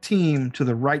team to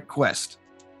the right quest.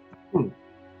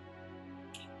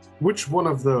 Which one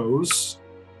of those,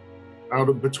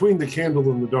 between the Candle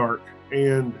in the Dark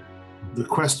and the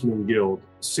Questman Guild,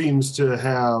 seems to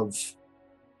have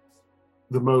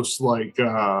the most like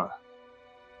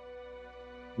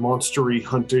monstery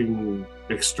hunting,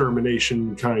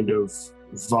 extermination kind of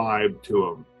vibe to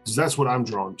them? Because that's what I'm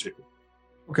drawn to.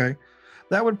 Okay,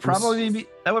 that would probably be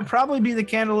the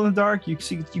Candle in the Dark. You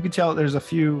can tell there's a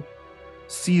few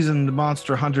seasoned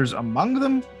monster hunters among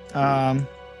them.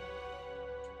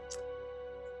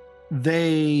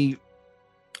 They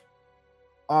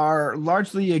are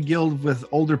largely a guild with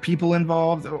older people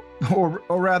involved, or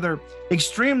rather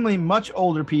extremely much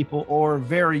older people or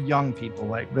very young people,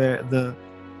 like the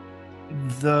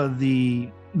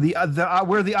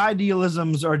where the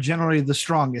idealisms are generally the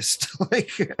strongest. Like,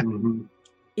 mm-hmm.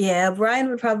 Yeah, Brian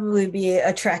would probably be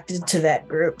attracted to that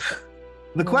group.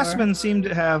 The Questmen seem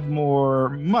to have more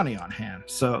money on hand,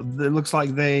 so it looks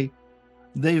like they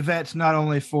vet not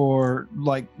only for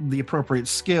like the appropriate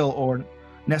skill or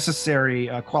necessary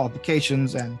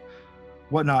qualifications and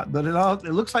whatnot, but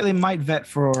it looks like they might vet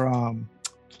for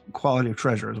quality of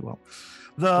treasure as well.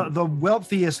 The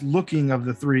wealthiest looking of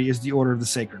the 3 is the Order of the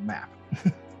Sacred Map,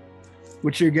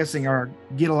 which you're guessing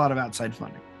get a lot of outside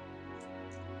funding.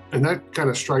 And that kind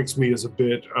of strikes me as a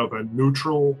bit of a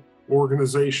neutral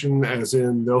organization, as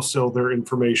in they'll sell their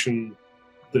information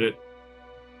that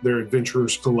their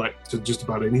adventurers collect to just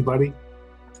about anybody.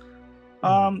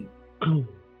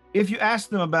 If you ask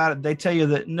them about it, they tell you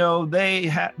that no, they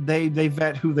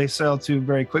vet who they sell to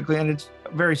very quickly, and it's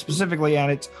very specifically,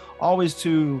 and it's always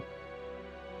to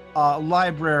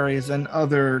libraries and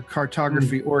other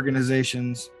cartography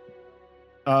organizations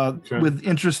with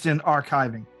interest in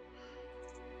archiving.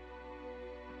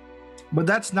 But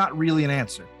that's not really an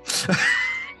answer.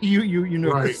 You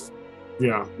know. Right.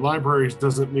 Yeah, libraries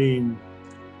doesn't mean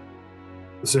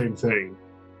the same thing.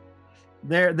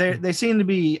 They seem to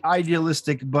be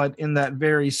idealistic, but in that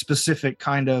very specific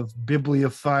kind of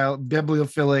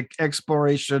bibliophilic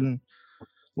exploration.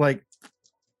 Like,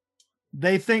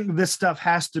 they think this stuff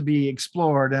has to be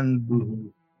explored,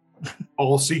 and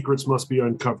all secrets must be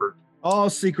uncovered. All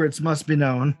secrets must be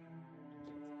known.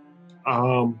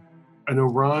 I know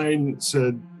Ryan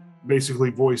basically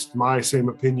voiced my same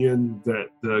opinion that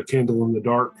the Candle in the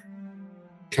Dark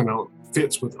kind of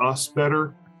fits with us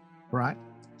better. Right.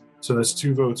 So that's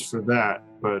 2 votes for that.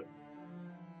 But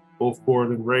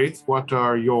Wolfborn and Wraith, what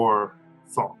are your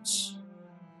thoughts?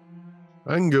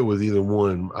 I can go with either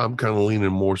one. I'm kind of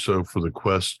leaning more so for the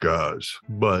Quest guys,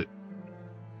 but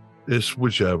it's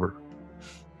whichever.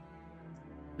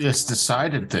 It's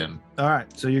decided then. All right.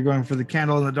 So you're going for the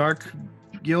Candle in the Dark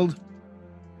guild?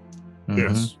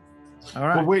 Yes. All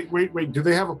right. Well, wait. Do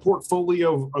they have a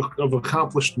portfolio of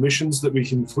accomplished missions that we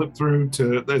can flip through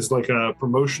as like a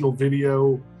promotional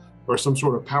video or some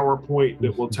sort of PowerPoint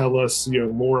that will tell us,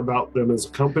 more about them as a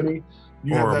company?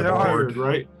 You have that prepared,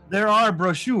 right? There are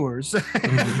brochures.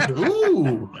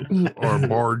 Ooh. Or a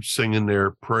bard singing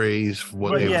their praise for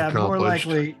what they've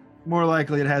accomplished. More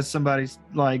likely it has somebody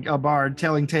like a bard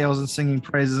telling tales and singing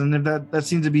praises. And if that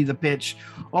seems to be the pitch,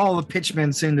 all the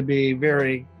pitchmen seem to be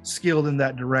very skilled in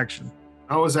that direction.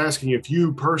 I was asking if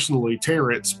you personally,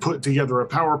 Terrence, put together a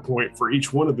PowerPoint for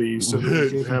each one of these so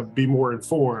that we can be more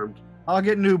informed. I'll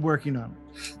get Noob working on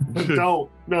it. Don't,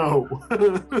 no.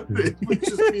 It would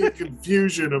just be a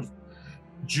confusion of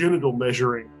genital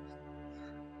measuring.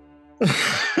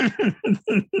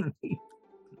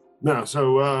 No,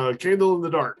 so Candle in the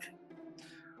Dark.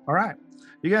 All right.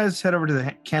 You guys head over to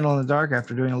the Candle in the Dark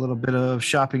after doing a little bit of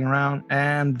shopping around,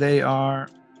 and they are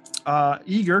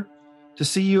eager to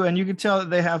see you, and you can tell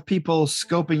that they have people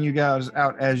scoping you guys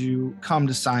out as you come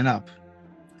to sign up.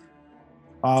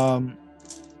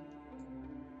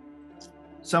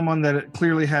 Someone that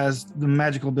clearly has the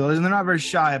magical abilities, and they're not very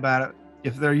shy about it.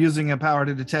 If they're using a power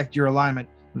to detect your alignment,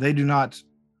 they do not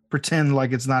pretend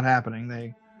like it's not happening.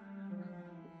 They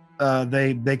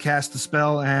cast the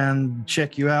spell and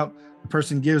check you out. The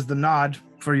person gives the nod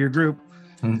for your group,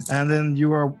 and then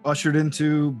you are ushered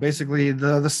into basically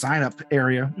the sign-up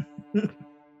area.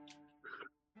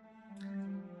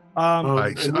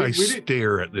 I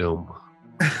stare at them.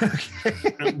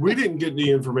 We didn't get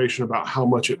any information about how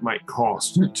much it might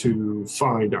cost to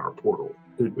find our portal,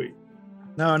 did we?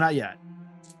 No, not yet.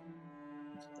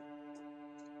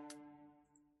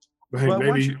 But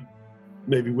hey,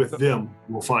 maybe with them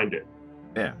we'll find it.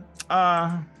 Yeah.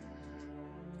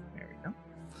 There you go.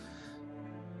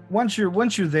 Once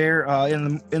you're there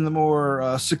in the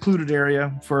more secluded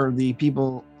area for the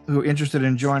people who are interested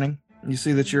in joining, you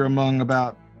see that you're among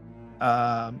about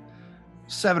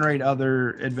 7 or 8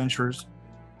 other adventurers.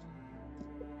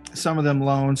 Some of them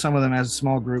lone, some of them as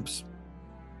small groups.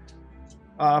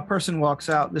 A person walks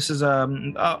out. This is a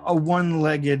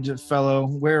one-legged fellow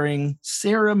wearing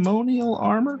ceremonial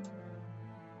armor.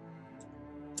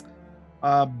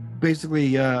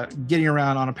 Basically getting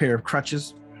around on a pair of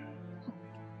crutches.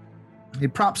 He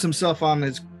props himself on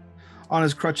his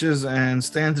crutches and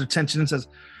stands at attention and says,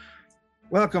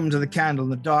 "Welcome to the Candle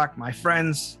in the Dark, my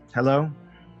friends. Hello.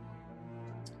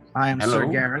 I am Sir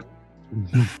Garrett.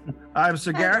 I'm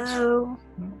Sir Garrett. Hello.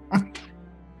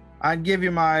 I'd give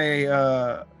you my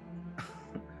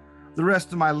the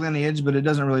rest of my lineage, but it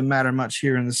doesn't really matter much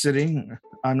here in the city.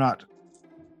 I'm not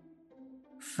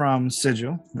from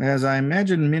Sigil, as I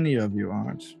imagine many of you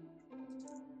aren't."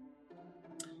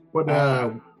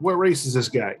 What race is this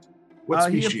guy? What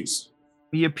species?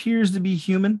 He appears to be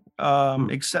human,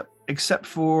 except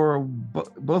for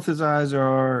both his eyes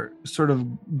are sort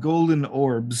of golden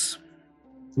orbs.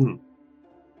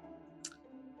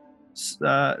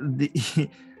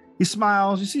 He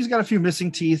smiles. You see he's got a few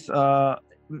missing teeth, kind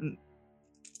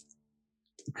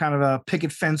of a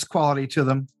picket fence quality to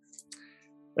them.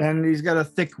 And he's got a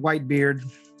thick white beard.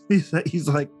 He's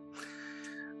like,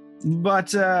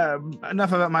 but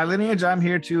enough about my lineage. I'm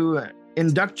here to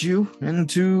induct you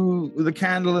into the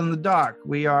Candle in the Dark.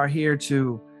 We are here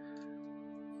to...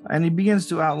 And he begins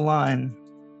to outline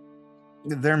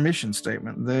their mission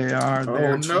statement. They are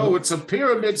there it's a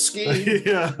pyramid scheme.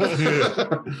 Yeah.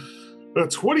 A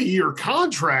 20-year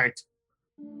contract.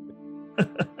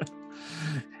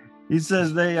 He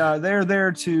says they're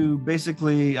there to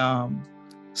basically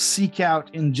seek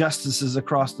out injustices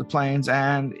across the plains,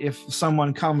 and if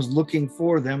someone comes looking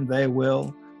for them, they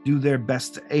will do their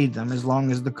best to aid them as long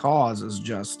as the cause is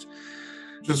just.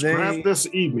 Just grab this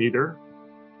e-meter.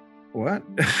 What?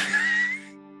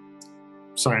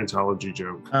 Scientology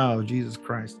joke. Oh, Jesus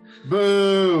Christ.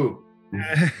 Boo!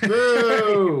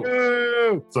 Boo!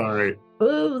 Boo! Sorry.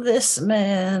 Boo this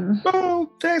man. Boo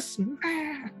this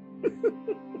man.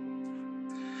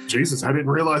 Jesus, I didn't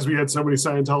realize we had so many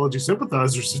Scientology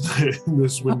sympathizers in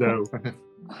this window.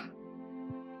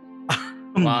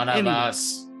 One of Anyway.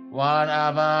 us. One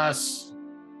of us.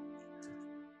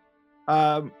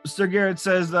 Sir Garrett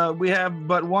says we have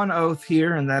but one oath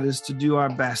here, and that is to do our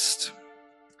best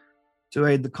to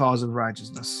aid the cause of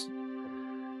righteousness.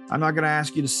 I'm not going to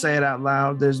ask you to say it out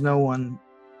loud. There's no one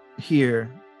here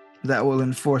that will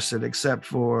enforce it except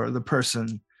for the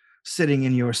person sitting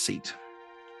in your seat.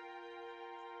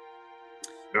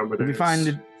 We find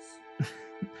it.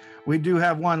 We do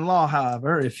have one law,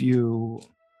 however. If you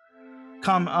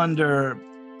come under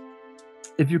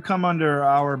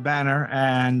our banner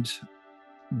and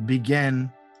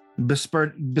begin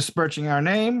besmirching our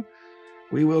name,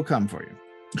 we will come for you.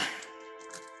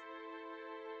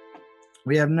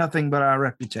 We have nothing but our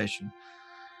reputation,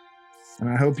 and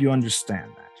I hope you understand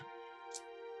that.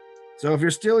 So if you're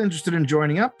still interested in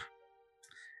joining up,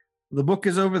 the book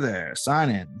is over there. Sign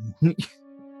in.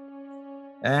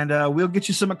 And we'll get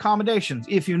you some accommodations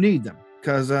if you need them.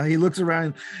 Because he looks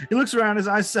around, his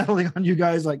eyes settling on you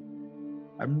guys like,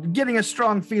 I'm getting a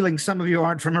strong feeling some of you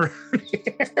aren't from around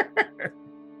here.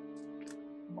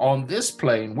 On this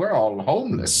plane, we're all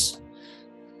homeless.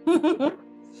 The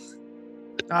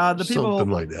people,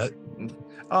 Something like that.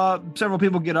 several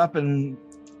people get up and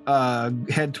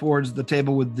head towards the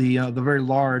table with the very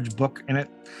large book in it.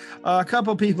 A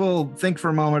couple people think for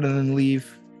a moment and then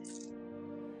leave.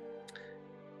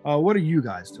 What are you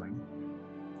guys doing?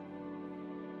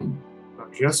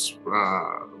 I guess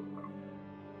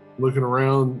looking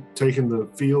around, taking the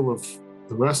feel of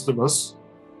the rest of us.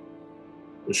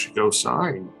 We should go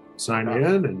sign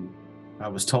in, and I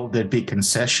was told there'd be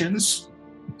concessions.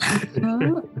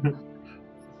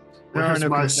 where's no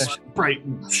my concessions. Sprite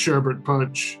and sherbet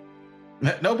punch?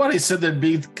 Nobody said there'd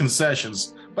be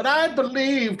concessions, but I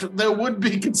believed there would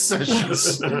be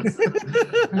concessions.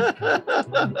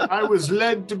 I was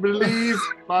led to believe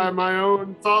by my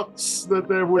own thoughts that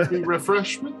there would be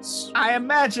refreshments. I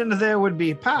imagined there would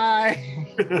be pie.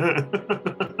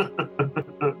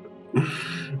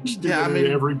 Yeah, I mean-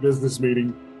 every business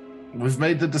meeting. We've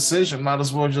made the decision. Might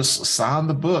as well just sign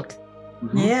the book.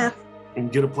 Yeah.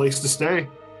 And get a place to stay.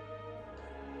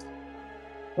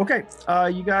 Okay,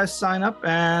 you guys sign up,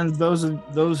 and those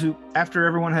who, after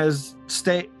everyone has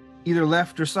either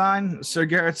left or signed, Sir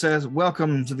Garrett says,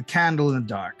 "Welcome to the Candle in the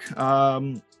Dark."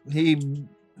 He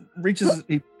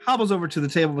hobbles over to the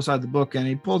table beside the book, and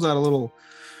he pulls out a little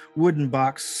wooden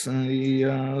box, and he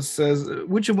says,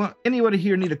 anybody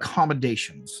here need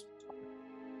accommodations?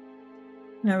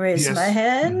 I raise Yes. my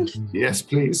hand. Yes,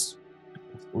 please.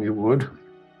 We would.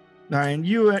 And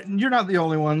you're not the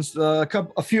only ones.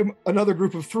 Another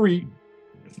group of three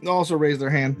also raise their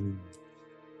hand.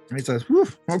 And he says, "Whew,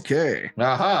 okay."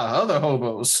 Aha, other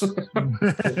hobos.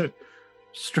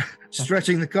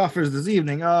 Stretching the coffers this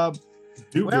evening.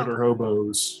 Do-gooder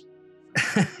hobos.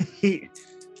 he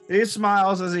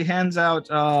smiles as he hands out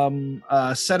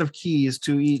a set of keys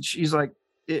to each. He's like,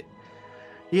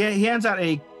 he hands out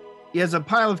he has a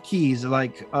pile of keys.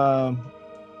 Like,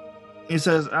 he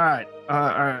says, "All right,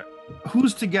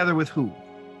 who's together with who?"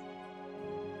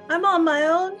 I'm on my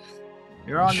own.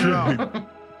 You're on your own.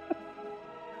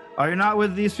 Are you not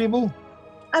with these people?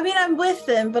 I mean, I'm with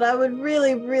them, but I would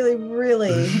really, really,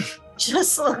 really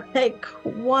just like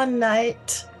one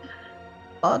night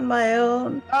on my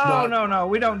own. Oh, no.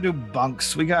 We don't do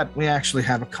bunks. We actually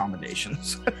have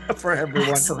accommodations for everyone.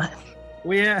 Excellent.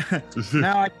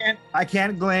 Now I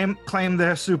can't claim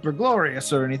they're super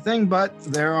glorious or anything, but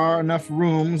there are enough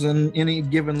rooms in any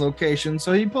given location.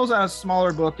 So he pulls out a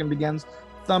smaller book and begins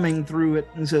thumbing through it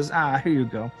and says, "Here you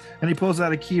go." And he pulls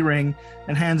out a key ring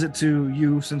and hands it to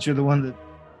you, since you're the one that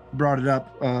brought it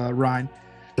up, Ryan.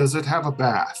 Does it have a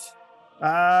bath?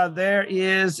 There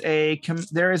is a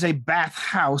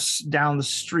bathhouse down the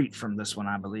street from this one,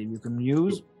 I believe you can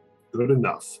use. Good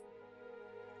enough.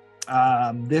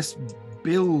 This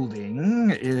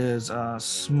building is a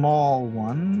small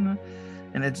one,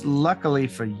 and it's, luckily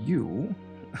for you,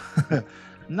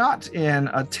 not in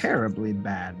a terribly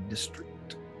bad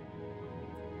district.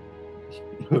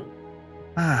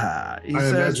 I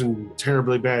imagine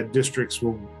terribly bad districts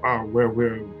are where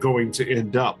we're going to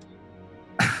end up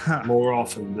more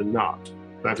often than not.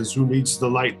 That is who needs the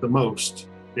light the most.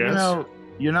 Yes.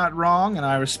 You're not wrong, and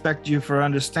I respect you for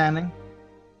understanding.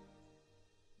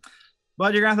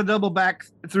 But you're going to have to double back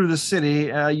through the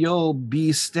city. You'll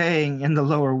be staying in the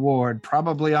lower ward,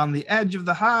 probably on the edge of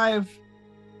the hive.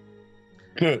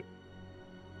 The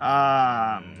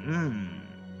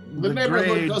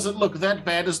neighborhood doesn't look that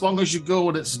bad as long as you go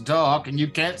when it's dark and you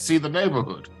can't see the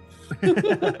neighborhood.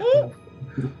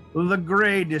 The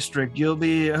Gray District. You'll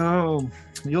be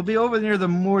over near the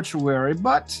mortuary,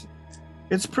 but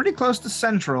it's pretty close to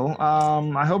Central.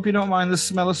 I hope you don't mind the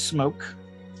smell of smoke.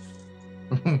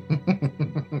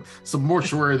 It's a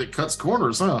mortuary that cuts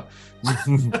corners, huh?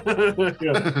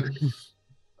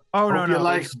 Oh, Hope no. You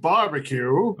like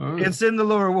barbecue. It's in the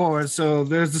lower ward, so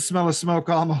there's the smell of smoke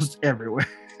almost everywhere.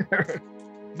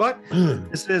 But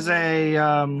this is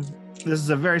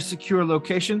a very secure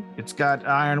location. It's got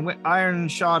iron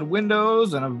shod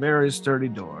windows and a very sturdy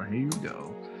door. Here you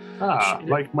go.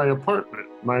 Like my apartment,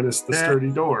 minus the sturdy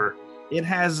door. It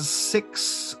has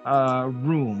 6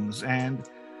 rooms, and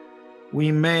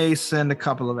we may send a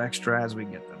couple of extra as we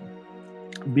get them.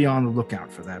 Be on the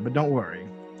lookout for that, but don't worry.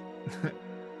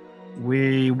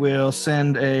 We will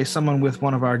send someone with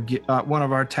one of our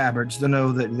tabards to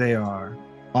know that they are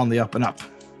on the up and up.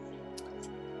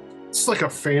 It's like a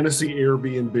fantasy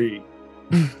Airbnb.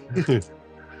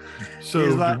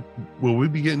 So, will we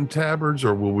be getting tabards,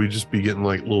 or will we just be getting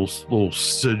like little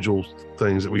sigil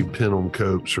things that we pin on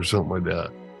coats or something like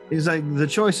that? He's like, the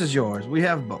choice is yours. We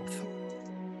have both.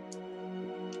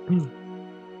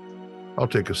 I'll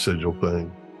take a sigil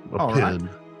thing, a All pin. right.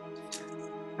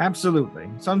 Absolutely.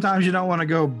 Sometimes you don't want to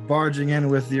go barging in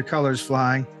with your colors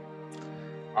flying.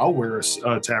 I'll wear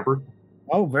a tabard.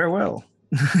 Oh, very well.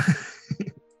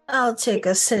 I'll take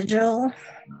a sigil.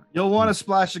 You'll want to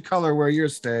splash of color where you're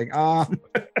staying.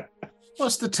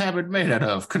 What's the tabard made out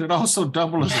of? Could it also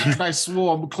double as a nice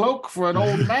warm cloak for an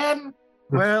old man?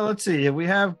 Well, let's see. We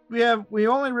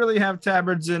only really have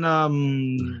tabards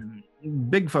in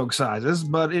big folk sizes,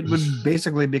 but it would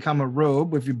basically become a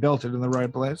robe if you built it in the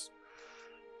right place.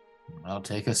 I'll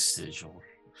take a sigil.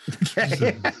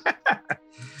 Okay.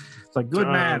 It's like, good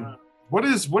man. What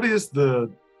is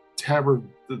the tabard,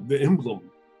 the emblem?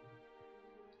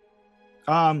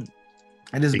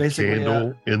 It is A basically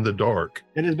candle in the dark.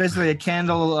 It is basically a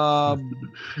candle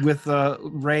with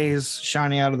rays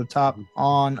shining out of the top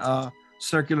on a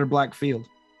circular black field.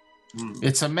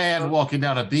 It's a man walking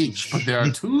down a beach, but there are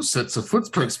 2 sets of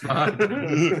footprints behind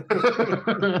him.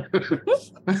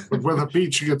 But where the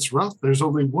beach gets rough, there's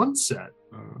only one set.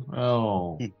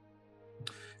 Oh.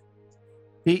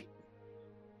 He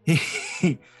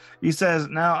says,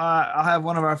 now I'll have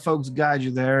one of our folks guide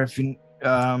you there if you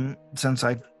since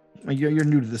you're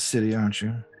new to the city, aren't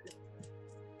you?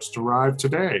 Just arrived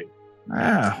today.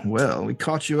 Ah, well, we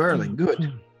caught you early.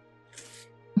 Good.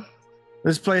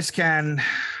 This place can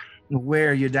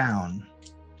wear you down.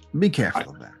 Be careful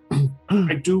of that.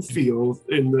 I do feel,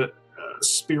 in the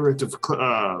spirit of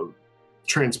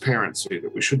transparency,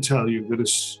 that we should tell you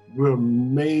that we're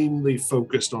mainly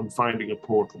focused on finding a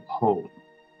portal home.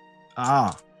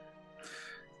 Ah.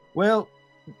 Well,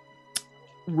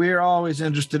 we're always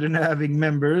interested in having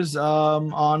members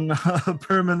on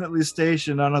permanently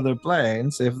stationed on other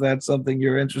planes, if that's something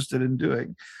you're interested in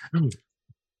doing.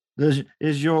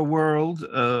 Is your world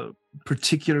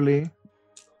particularly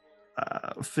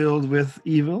filled with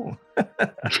evil?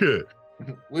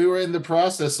 We were in the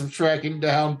process of tracking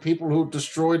down people who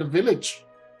destroyed a village.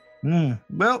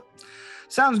 Well,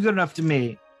 sounds good enough to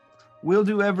me. We'll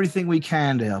do everything we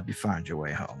can to help you find your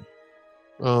way home.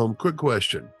 Quick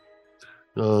question.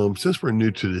 Since we're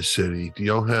new to this city, do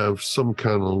y'all have some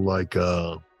kind of like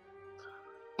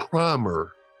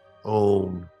primer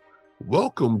on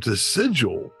welcome to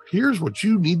Sigil? Here's what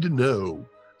you need to know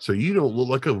so you don't look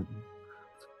like a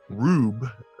rube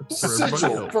for everybody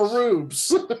Sigil else. for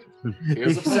rubes.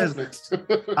 Here's a He says,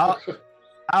 pamphlet.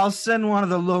 I'll send one of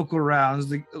the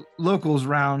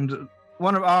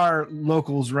one of our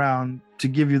locals round to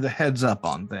give you the heads up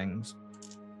on things.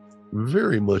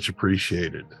 Very much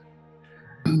appreciated.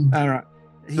 All right.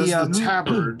 Does the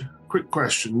tabard, quick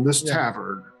question,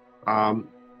 tabard,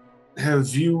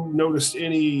 have you noticed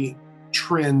any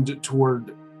trend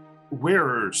toward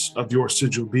wearers of your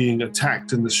sigil being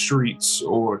attacked in the streets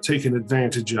or taken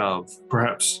advantage of?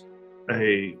 Perhaps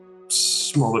a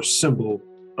smaller symbol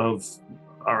of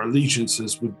our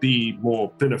allegiances would be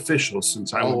more beneficial,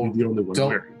 since I would be the only one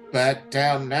wearing. Back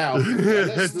down now.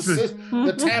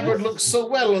 The tabard looks so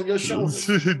well on your shoulders.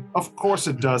 Of course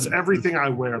it does. Everything I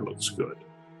wear looks good.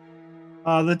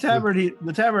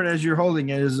 The tabard as you're holding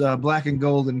it is black and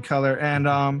gold in color,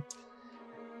 and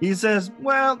he says,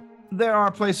 well, there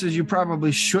are places you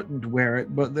probably shouldn't wear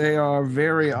it, but they are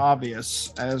very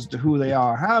obvious as to who they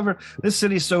are. However, this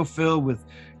city's so filled with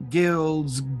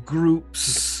guilds,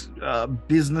 groups,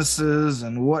 businesses,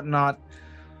 and whatnot.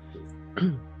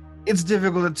 it's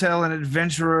difficult to tell an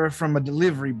adventurer from a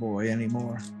delivery boy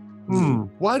anymore.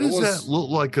 Why does that look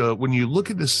like when you look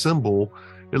at the symbol,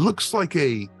 it looks like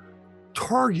a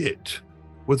target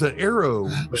with an arrow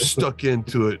stuck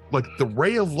into it, like the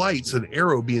ray of light's an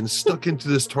arrow being stuck into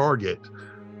this target.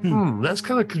 That's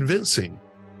kind of convincing.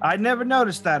 I never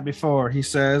noticed that before, he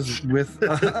says with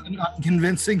an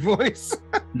unconvincing voice.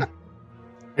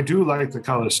 I do like the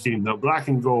color scheme though. Black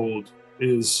and gold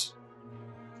is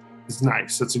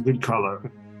nice. It's a good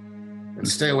color. And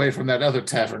stay away from that other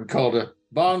tavern called a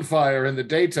Bonfire in the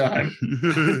daytime.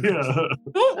 Yeah.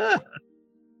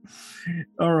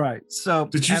 All right. So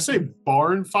did you say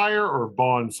barn fire or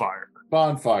bonfire?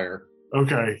 Bonfire.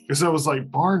 Okay, because I was like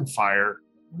barn fire.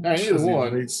 Either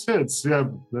one makes sense. Yeah.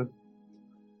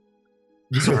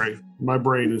 Sorry, my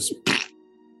brain is.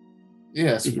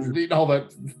 Yes, eating all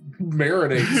that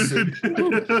marinades.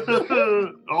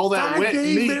 All that wet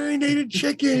meat. Marinated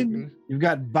chicken. You've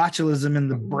got botulism in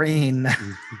the brain.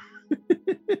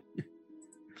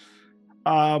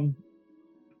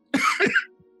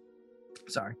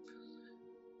 Sorry.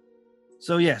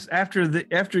 So yes,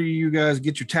 after you guys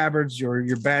get your tabards,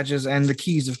 your badges, and the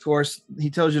keys, of course, he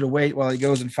tells you to wait while he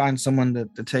goes and finds someone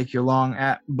to take you along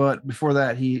at. But before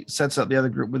that, he sets up the other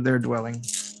group with their dwelling.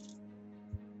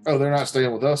 Oh, they're not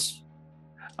staying with us?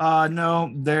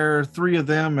 No, there are 3 of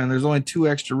them, and there's only 2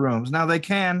 extra rooms. Now they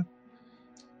can.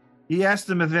 He asked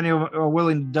them if any are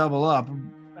willing to double up,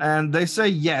 and they say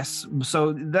yes.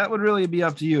 So that would really be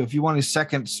up to you. If you want a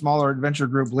second, smaller adventure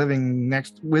group living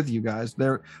next with you guys,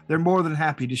 they're more than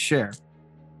happy to share.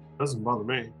 Doesn't bother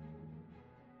me.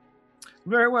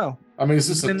 Very well. I mean, is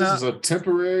this a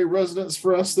temporary residence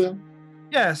for us then?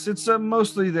 Yes, it's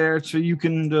mostly there so you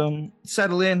can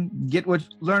settle in,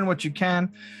 learn what you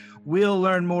can. We'll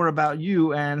learn more about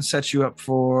you and set you up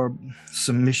for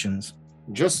some missions.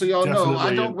 Just so y'all know,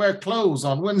 I don't wear clothes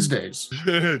on Wednesdays.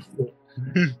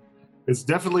 It's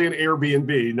definitely an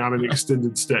Airbnb, not an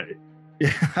extended stay.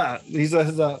 Yeah, he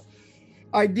says,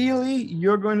 ideally,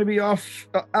 you're going to be off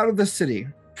out of the city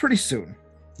pretty soon.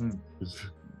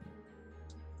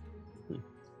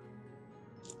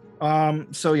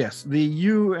 So yes,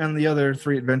 you and the other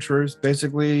 3 adventurers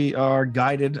basically are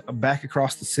guided back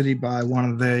across the city by one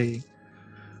of the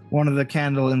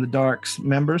Candle in the Dark's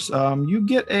members. You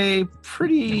get a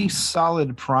pretty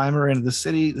solid primer into the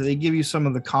city. They give you some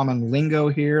of the common lingo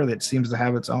here that seems to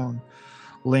have its own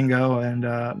lingo, and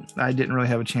I didn't really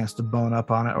have a chance to bone up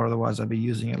on it, or otherwise I'd be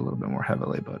using it a little bit more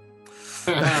heavily. But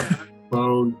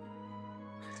Bone.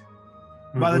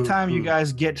 by the time you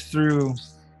guys get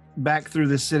back through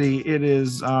the city, it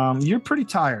is you're pretty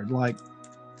tired. Like,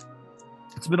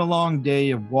 it's been a long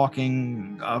day of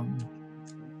walking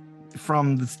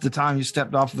from the time you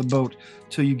stepped off the boat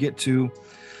till you get to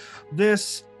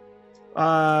this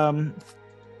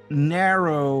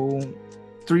narrow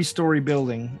 3-story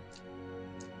building.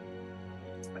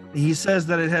 He says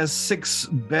that it has 6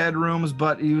 bedrooms,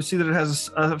 but you see that it has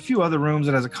a few other rooms.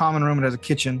 It has a common room. It has a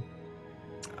kitchen.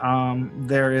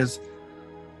 There is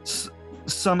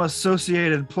some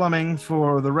associated plumbing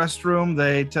for the restroom.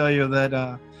 They tell you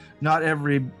that not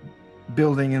every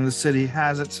building in the city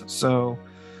has it, so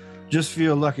just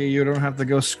feel lucky you don't have to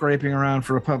go scraping around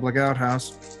for a public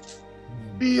outhouse.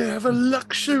 We have a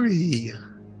luxury.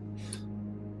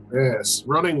 Yes,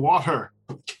 running water.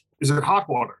 Is it hot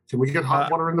water? Can we get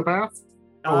hot water in the bath?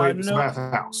 Oh wait, it's a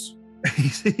bathhouse.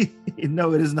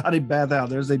 No, it is not a bathhouse.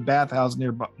 There's a bathhouse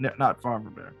nearby, not far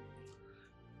from there.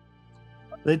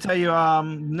 They tell you,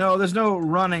 no, there's no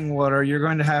running water. You're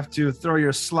going to have to throw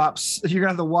your slops. You're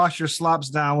going to have to wash your slops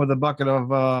down with a bucket of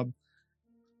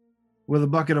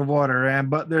water.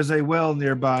 But there's a well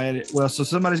nearby. So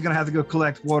somebody's going to have to go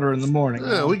collect water in the morning.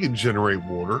 Yeah, we can generate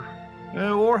water,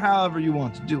 or however you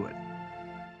want to do it.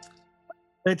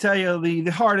 They tell you the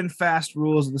hard and fast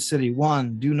rules of the city.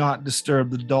 1, do not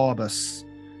disturb the Daubus.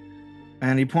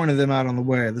 And he pointed them out on the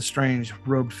way, the strange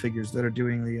robed figures that are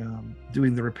doing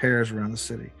the repairs around the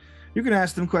city. You can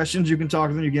ask them questions, you can talk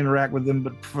to them, you can interact with them,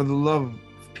 but for the love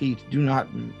of Pete, do not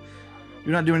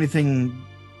do anything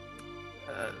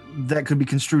that could be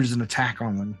construed as an attack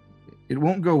on them. It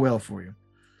won't go well for you.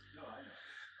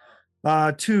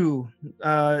 2,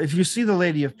 if you see the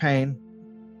Lady of Pain,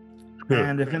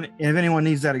 and if anyone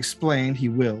needs that explained, he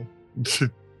will.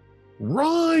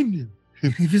 Run!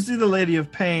 If you see the Lady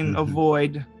of Pain,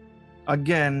 avoid.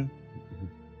 Again,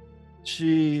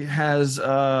 she has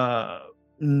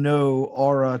no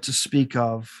aura to speak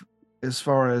of as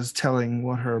far as telling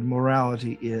what her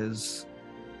morality is.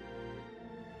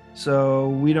 So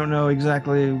we don't know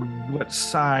exactly what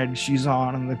side she's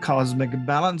on in the cosmic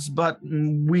balance, but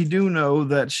we do know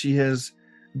that she has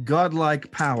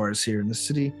godlike powers here in the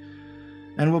city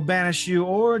and will banish you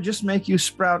or just make you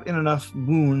sprout in enough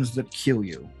wounds that kill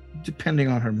you, depending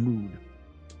on her mood.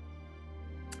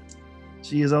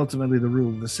 She is ultimately the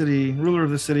ruler of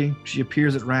the city. She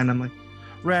appears at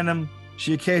random.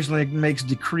 She occasionally makes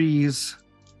decrees.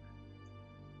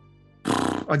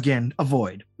 Again,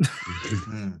 avoid.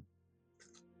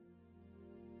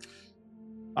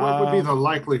 What would be the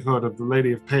likelihood of the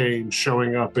Lady of Pain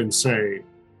showing up in, say,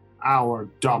 our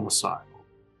domicile?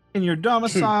 In your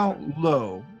domicile,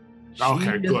 low.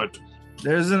 Okay, good.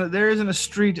 There isn't a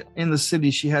street in the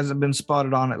city she hasn't been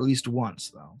spotted on at least once,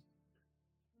 though.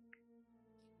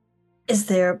 Is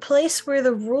there a place where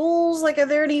the rules, are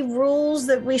there any rules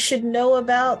that we should know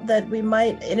about that we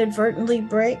might inadvertently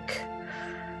break?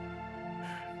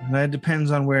 That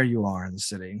depends on where you are in the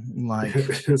city. Like,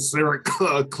 is there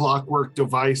a clockwork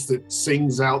device that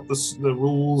sings out the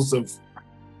rules of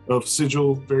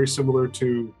Sigil, very similar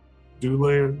to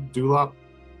Dulop,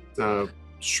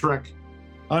 Shrek?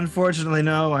 Unfortunately,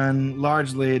 no, and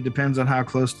largely it depends on how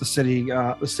close the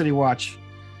city watch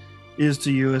is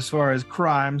to you as far as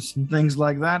crimes and things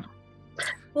like that.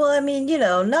 Well, I mean,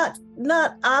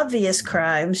 not obvious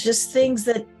crimes, just things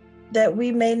that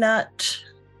we may not.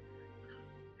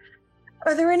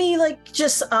 Are there any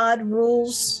just odd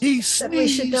rules that we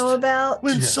should know about?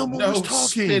 When someone was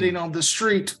talking, spitting on the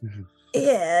street.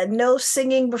 Yeah, no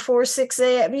singing before 6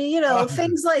 a.m.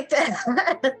 Things like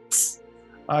that.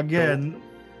 Again,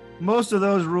 most of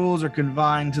those rules are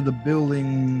confined to the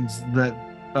buildings that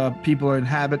people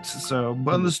inhabit. So,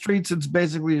 but on the streets, it's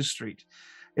basically a street.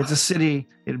 It's a city.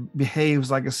 It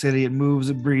behaves like a city. It moves.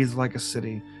 It breathes like a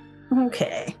city.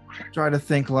 Okay. Try to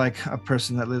think like a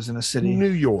person that lives in a city.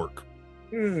 New York.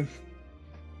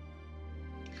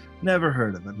 Never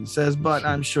heard of it, he says, but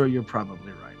I'm sure you're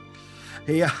probably right.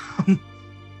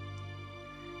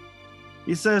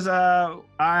 He says,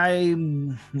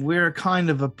 we're kind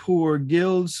of a poor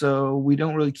guild, so we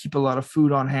don't really keep a lot of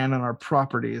food on hand on our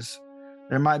properties.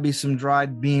 There might be some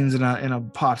dried beans in a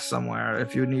pot somewhere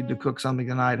if you need to cook something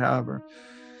tonight. However,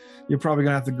 you're probably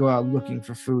gonna have to go out looking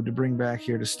for food to bring back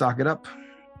here to stock it up.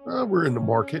 We're in the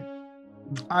market.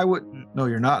 No,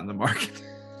 you're not in the market.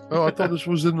 Oh, I thought this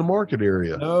was in the market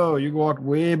area. No, you walk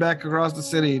way back across the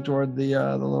city toward the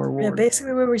lower ward. Yeah,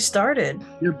 basically where we started.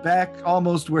 You're back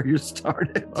almost where you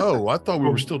started. Oh, I thought we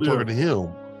were still talking to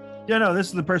him. Yeah, no, this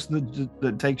is the person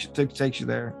that takes you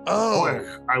there. Oh, Boy,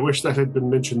 I wish that had been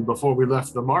mentioned before we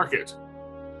left the market.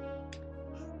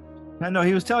 No,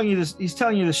 he was telling you this. He's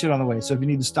telling you this shit on the way. So if you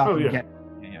need to stop and get,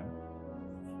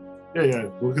 Yeah.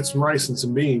 We'll get some rice and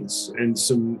some beans and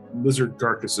some lizard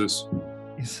carcasses.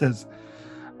 He says,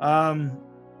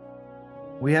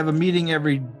 we have a meeting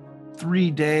every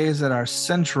 3 days at our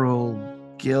central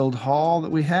guild hall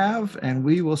that we have, and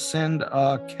we will send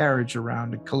a carriage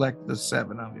around to collect the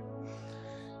 7 of you.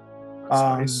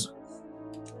 Nice.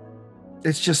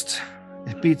 It's just,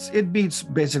 it beats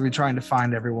basically trying to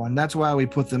find everyone. That's why we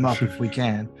put them up if we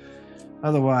can.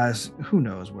 Otherwise, who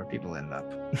knows where people end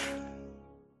up.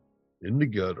 in the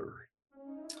gutter.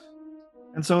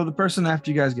 And so the person, after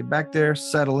you guys get back there,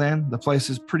 settle in, the place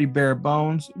is pretty bare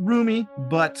bones, roomy,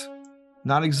 but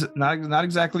not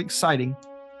exactly exciting.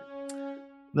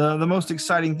 The most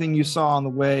exciting thing you saw on the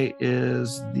way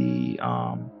is the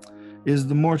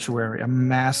mortuary, a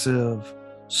massive,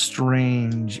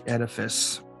 strange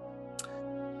edifice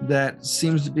that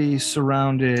seems to be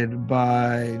surrounded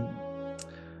by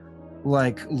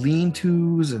like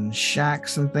lean-tos and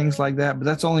shacks and things like that, but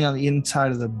that's only on the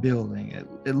inside of the building.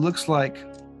 It looks like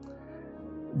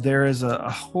there is a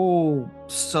whole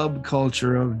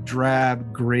subculture of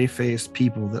drab, gray-faced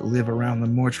people that live around the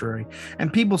mortuary,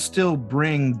 and people still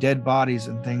bring dead bodies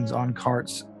and things on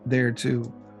carts there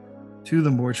to the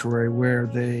mortuary, where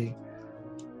they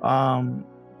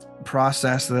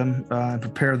process them and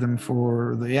prepare them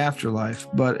for the afterlife.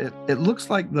 But it looks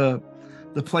like the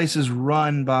place is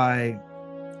run by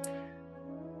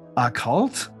a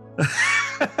cult,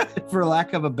 for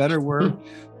lack of a better word.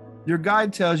 Your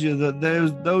guide tells you that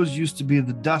those used to be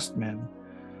the Dustmen,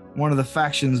 one of the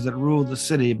factions that ruled the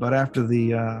city. But after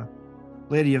the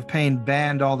Lady of Pain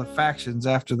banned all the factions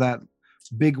after that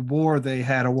big war they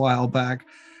had a while back,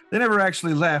 they never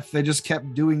actually left. They just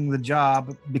kept doing the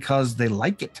job because they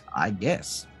like it, I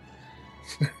guess.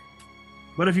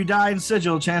 But if you die in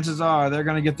Sigil, chances are they're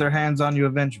going to get their hands on you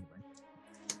eventually.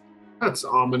 That's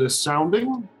ominous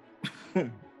sounding.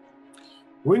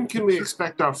 When can we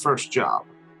expect our first job?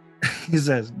 He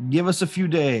says, give us a few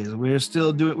days. We're still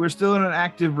in an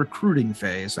active recruiting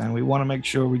phase, and we want to make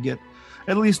sure we get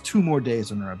at least 2 more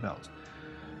days under our belt.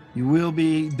 You will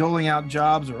be doling out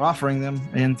jobs or offering them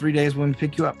in 3 days when we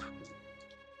pick you up.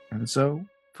 And so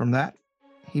from that,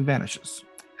 he vanishes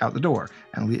out the door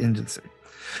and into the city.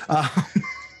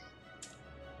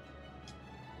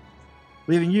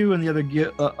 Leaving you and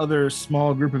the other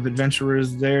small group of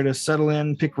adventurers there to settle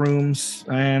in, pick rooms,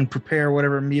 and prepare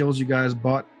whatever meals you guys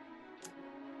bought.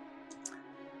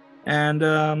 And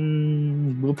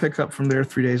we'll pick up from there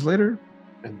 3 days later.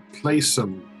 And play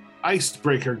some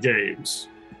icebreaker games.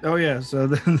 Oh, yeah. So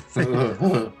then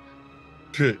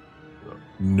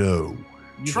No.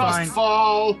 Trust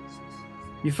fall.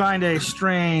 You find a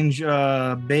strange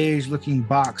beige-looking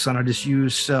box on a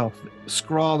disused shelf.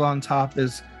 Scrawled on top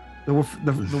is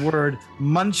the word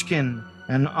Munchkin,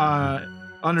 and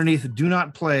underneath, do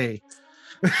not play.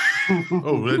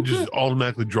 Oh, that just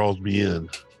automatically draws me in.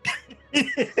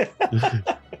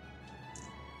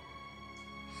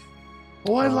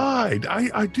 Oh, I lied.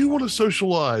 I do want to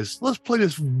socialize. Let's play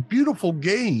this beautiful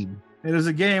game. It is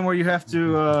a game where you have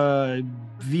to,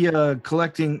 via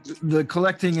collecting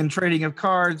and trading of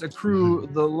cards, accrue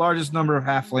the largest number of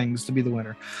halflings to be the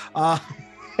winner.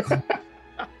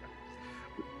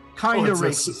 Kind of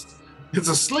racist. It's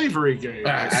a slavery game.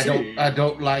 I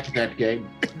don't like that game.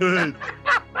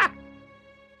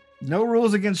 No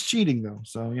rules against cheating, though.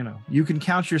 So, you can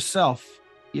count yourself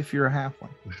if you're a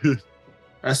halfling.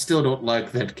 I still don't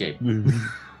like that game.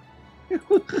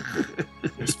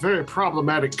 There's very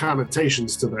problematic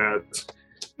connotations to that.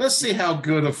 Let's see how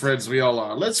good of friends we all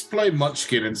are. Let's play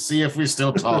Munchkin and see if we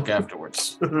still talk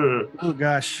afterwards. Oh,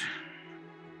 gosh.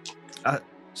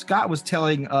 Scott was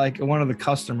telling one of the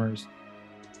customers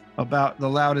about the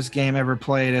loudest game ever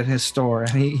played at his store,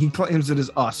 and he claims it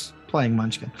is us playing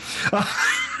Munchkin.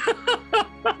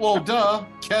 Well, duh.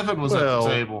 Kevin was at the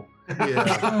table. Yeah.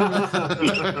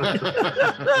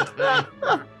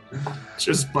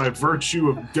 Just by virtue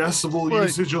of decibel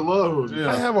usage alone.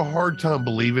 I have a hard time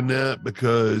believing that,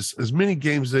 because as many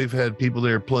games they've had people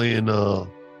there playing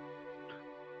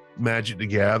Magic the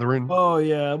Gathering. Oh,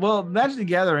 yeah. Well, Magic the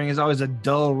Gathering is always a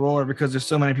dull roar because there's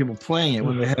so many people playing it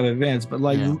when they have events. But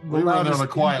we were on a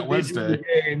quiet Wednesday.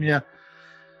 Game, yeah.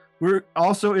 We're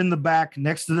also in the back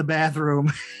next to the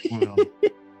bathroom. Well,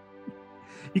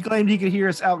 He claimed he could hear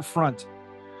us out front.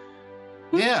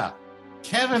 Yeah.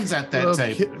 Kevin's at that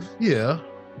table. Yeah.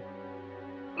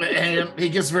 And he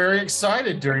gets very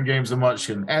excited during games of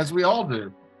Munchkin, as we all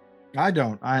do. I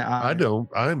don't. I don't.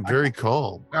 I'm very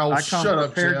calm. Oh, shut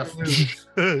up, Jeff.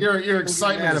 Your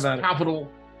excitement is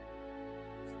palpable.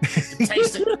 You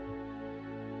taste it.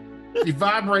 You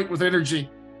vibrate with energy.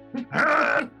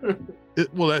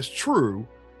 Well, that's true.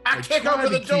 I kick over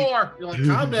the door. You're like,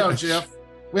 calm down, Jeff.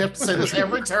 We have to say this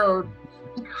every turn.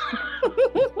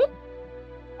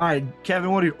 All right,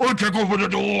 Kevin, what do you? Oh, kick over the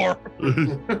door.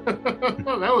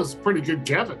 That was pretty good,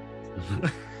 Kevin.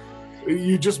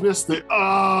 You just missed the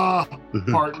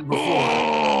part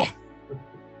before.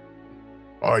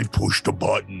 I pushed the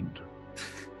button.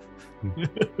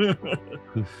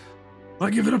 I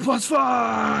give it a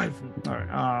 +5. All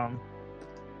right.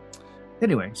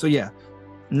 Anyway, so yeah,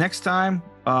 next time,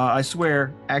 I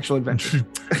swear, actual adventure.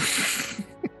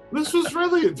 This was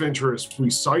really adventurous. We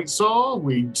sightsaw,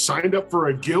 we signed up for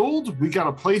a guild, we got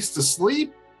a place to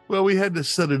sleep. Well, we had to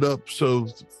set it up so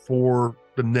for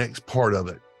the next part of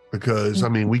it, because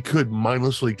we could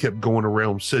mindlessly kept going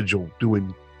around Sigil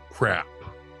doing crap.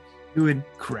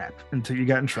 Until you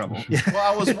got in trouble.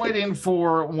 Well, I was waiting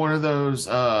for one of those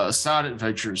side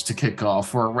adventures to kick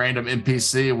off, where a random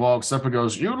NPC walks up and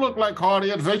goes, "You look like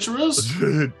hardy adventurers.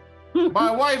 My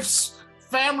wife's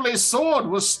family sword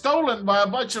was stolen by a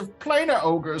bunch of planar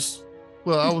ogres."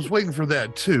 Well, I was waiting for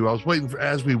that too. I was waiting for,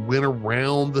 as we went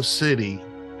around the city,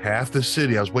 half the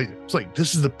city, I was waiting. It's like,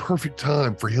 this is the perfect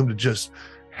time for him to just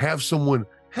have someone,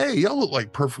 hey, y'all look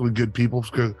like perfectly good people.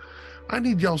 I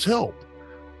need y'all's help.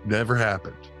 Never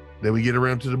happened. Then we get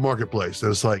around to the marketplace.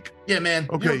 And it's like, yeah, man.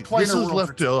 Okay, this is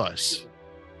left to us.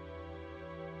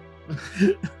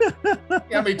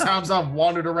 How many times I've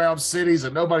wandered around cities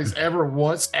and nobody's ever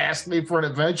once asked me for an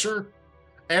adventure?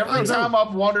 Every time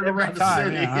I've wandered around the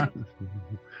city. Yeah.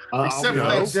 Except for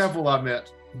that devil I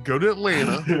met. Go to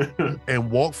Atlanta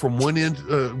and walk from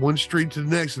one street to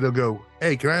the next, and they'll go,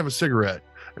 "Hey, can I have a cigarette?"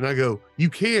 And I go, "You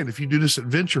can if you do this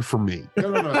adventure for me."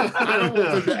 No. I don't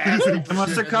want them to ask me. I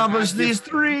must accomplish these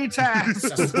 3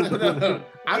 tasks. No.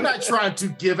 I'm not trying to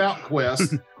give out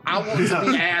quests. I want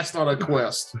to be asked on a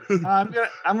quest. I'm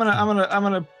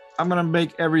gonna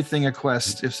make everything a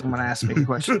quest if someone asks me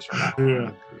questions from now.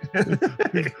 Yeah.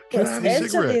 Let's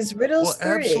answer these riddles.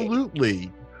 Well,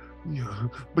 absolutely. Yeah.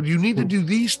 But you need to do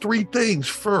these 3 things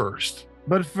first.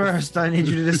 But first, I need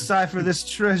you to decipher this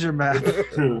treasure map.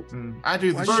 I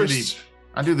do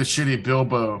the shitty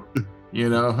Bilbo, you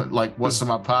know, like what's in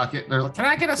my pocket? They're like, can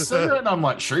I get a cigarette? And I'm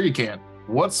like, sure you can.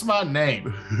 What's my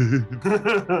name?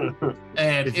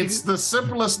 And it's the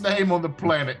simplest name on the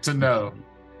planet to know.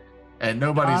 And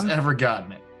nobody's ever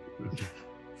gotten it.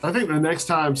 I think the next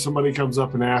time somebody comes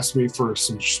up and asks me for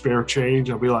some spare change,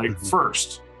 I'll be like,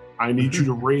 first, I need you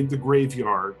to raid the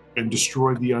graveyard and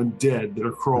destroy the undead that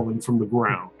are crawling from the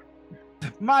ground.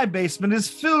 My basement is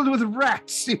filled with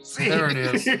rats, you see. There it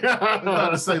is. I was about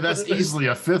to say, that's easily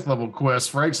a 5th level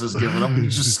quest Frakes has given them. You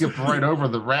just skipped right over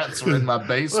the rats are in my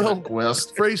basement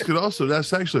quest. Frakes could also,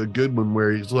 that's actually a good one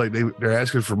where he's like, they're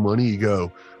asking for money. You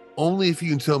go, only if you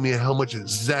can tell me how much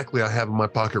exactly I have in my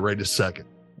pocket right this second.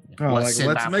 Oh, like,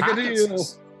 let's make a deal.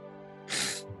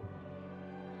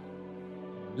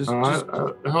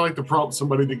 I like to prompt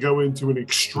somebody to go into an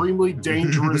extremely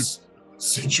dangerous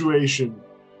situation.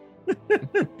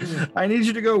 I need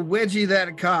you to go wedgie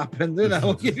that cop, and then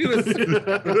I'll give you a.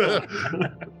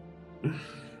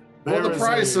 For the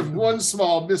price of one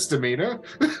small misdemeanor.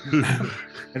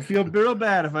 I feel real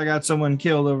bad if I got someone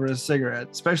killed over a cigarette,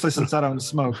 especially since I don't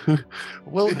smoke.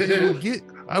 Well,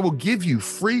 I will give you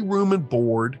free room and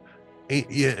board,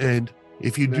 and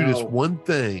if you do this one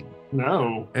thing,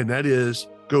 and that is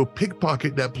go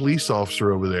pickpocket that police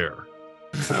officer over there.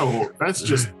 Oh, that's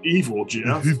just evil,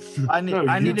 Jeff. I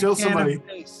need to tell somebody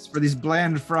for these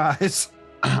bland fries.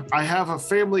 I have a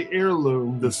family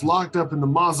heirloom that's locked up in the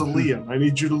mausoleum. I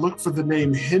need you to look for the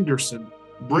name Henderson.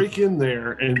 Break in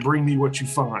there and bring me what you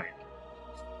find.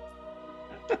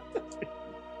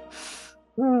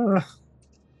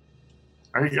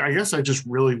 I guess I just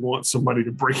really want somebody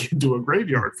to break into a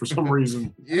graveyard for some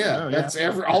reason. Yeah, that's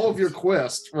all of your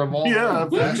quests revolve. Yeah,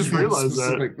 I just realized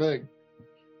that. Thing.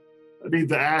 I need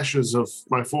the ashes of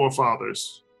my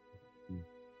forefathers.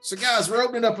 So, guys, we're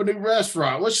opening up a new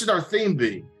restaurant. What should our theme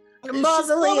be? A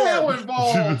mausoleum. It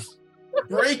involves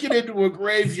breaking into a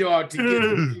graveyard to get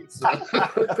pizza.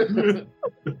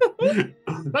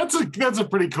 That's a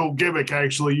pretty cool gimmick,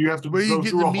 actually. You have to go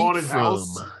through a haunted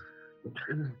house.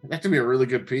 That could be a really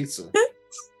good pizza.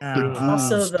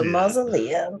 Also, the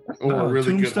mausoleum. Or a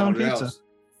really tombstone good pizza. house.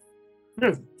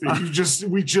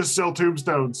 We just sell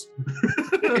tombstones.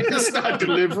 It's not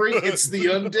delivery, it's the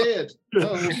undead.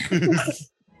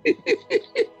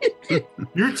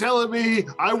 You're telling me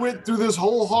I went through this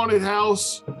whole haunted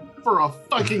house for a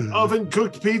fucking oven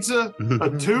cooked pizza? A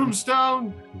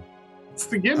tombstone? It's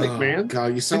the gimmick, man.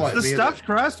 God, you sound like the stuffed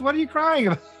crust. What are you crying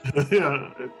about? Yeah,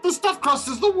 the stuffed crust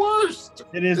is the worst.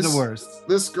 It is the worst.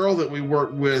 This girl that we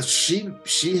worked with, she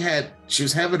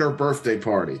was having her birthday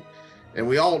party. And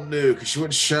we all knew, because she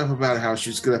wouldn't shut up about how she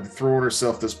was going to throw on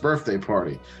herself this birthday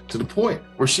party, to the point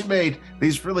where she made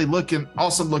these really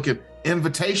awesome looking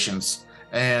invitations.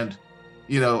 And,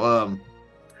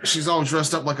 she's all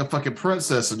dressed up like a fucking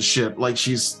princess and shit, like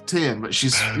she's 10, but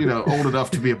she's, old enough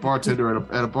to be a bartender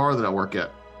at a bar that I worked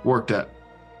at.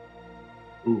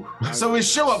 Ooh. So we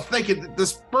show up thinking that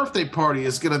this birthday party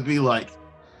is going to be like,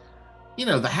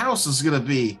 the house is going to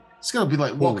be, it's going to be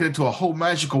like walking into a whole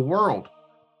magical world.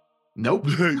 Nope.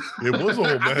 It was a whole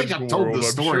magical world. I think I've told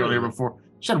this story on here before.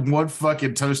 She had one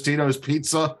fucking Tostino's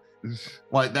pizza.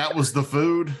 Like that was the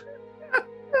food.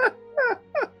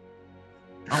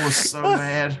 I was so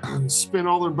mad. Spent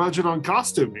all their budget on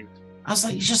costuming. I was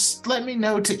like, just let me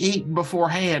know to eat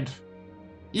beforehand.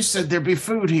 You said there'd be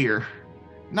food here,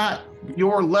 not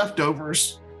your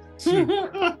leftovers. There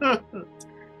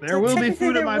will be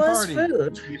food at my party.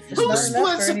 Who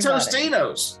splits a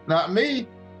Tostino's? Not me.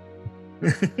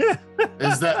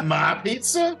 Is that my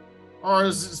pizza, or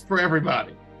is this for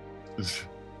everybody? Because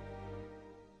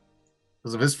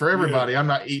if it's for everybody, I'm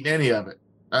not eating any of it.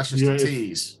 That's just a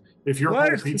tease. If your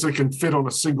whole pizza can fit on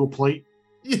a single plate.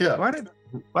 Yeah.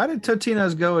 Why did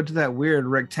Totino's go into that weird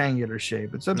rectangular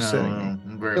shape? It's upsetting me.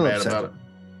 I'm very mad about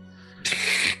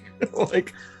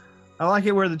it. I like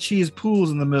it where the cheese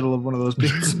pools in the middle of one of those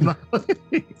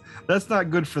pizzas. That's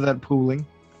not good for that pooling.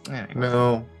 Anyway.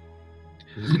 No.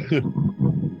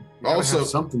 Also,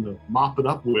 something to mop it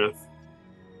up with.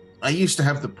 I used to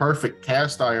have the perfect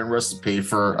cast iron recipe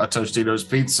for a Tostino's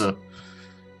pizza,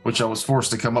 which I was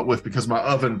forced to come up with because my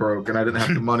oven broke and I didn't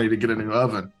have the money to get a new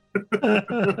oven.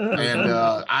 And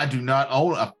I do not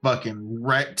own a fucking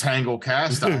rectangle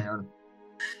cast iron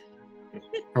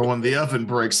for when the oven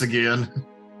breaks again.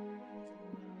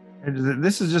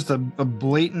 This is just a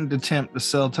blatant attempt to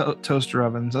sell toaster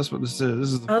ovens. That's what this is. This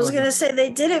is. I was going to say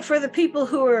they did it for the people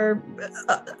who are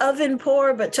oven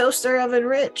poor but toaster oven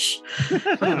rich.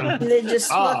 They just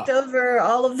fucked over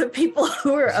all of the people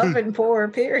who are oven poor,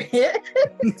 period.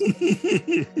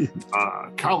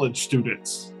 College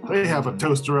students. They have a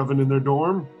toaster oven in their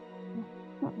dorm.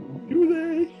 Do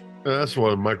they? That's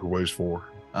what a microwave's for.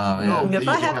 If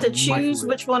I have to choose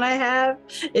which one I have,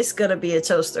 it's going to be a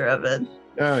toaster oven.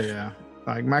 Oh, yeah.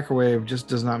 Like, microwave just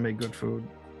does not make good food.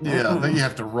 Yeah, then you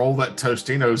have to roll that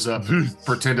Tostinos up and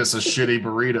pretend it's a shitty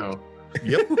burrito.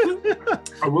 Yep.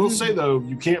 I will say, though,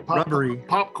 you can't pop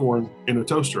popcorn in a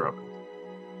toaster oven.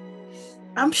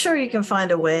 I'm sure you can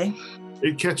find a way.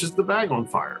 It catches the bag on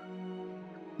fire.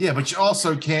 Yeah, but you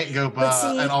also can't go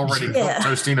buy an already cooked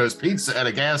Tostinos pizza at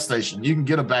a gas station. You can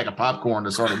get a bag of popcorn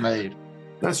that's already made.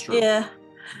 That's true. Yeah.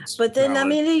 But then, I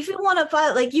mean, if you want to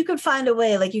buy, like, you can find a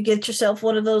way. Like, you get yourself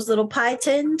one of those little pie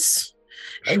tins,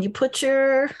 and you put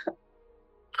your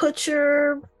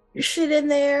shit in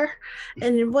there,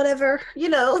 and whatever,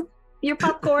 your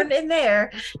popcorn in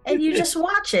there, and you just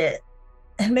watch it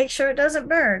and make sure it doesn't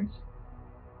burn.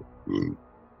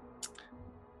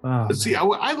 See,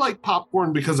 I like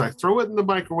popcorn because I throw it in the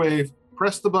microwave,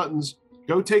 press the buttons,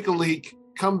 go take a leak,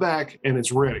 come back, and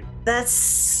it's ready.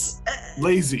 That's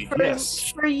lazy.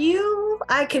 Yes. For you,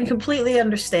 I can completely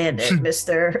understand it,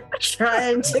 Mr.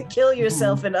 Trying to kill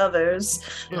yourself and others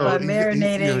by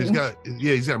marinating. He's got to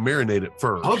marinate it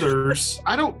first. Others?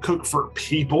 I don't cook for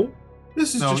people.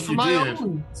 This is just for my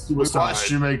own suicide. We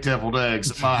watched you make deviled eggs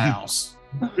at my house.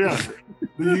 Yeah.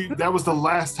 That was the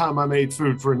last time I made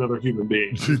food for another human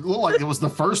being. It looked like it was the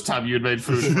first time you had made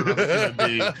food for another human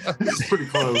being. It's pretty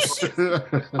close.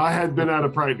 I had been out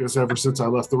of practice ever since I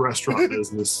left the restaurant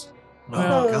business.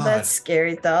 Oh, that's a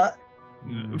scary thought.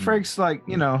 Frank's like,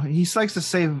 he likes to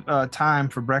save time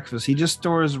for breakfast. He just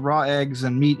stores raw eggs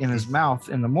and meat in his mouth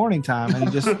in the morning time, and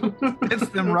he just gets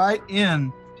them right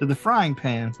in to the frying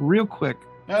pan real quick.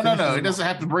 No. He doesn't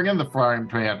have to bring in the frying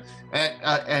pan.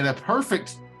 At a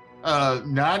perfect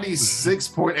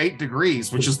 96.8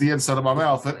 degrees, which is the inside of my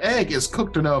mouth, an egg is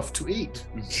cooked enough to eat.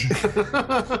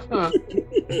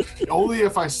 Only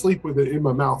if I sleep with it in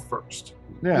my mouth first.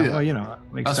 Yeah. Well,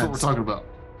 makes that's sense. what we're talking about.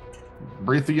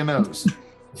 Breathe through your nose.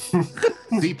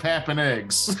 Deep happen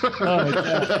eggs.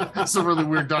 That's a really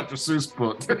weird Dr. Seuss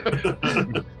book.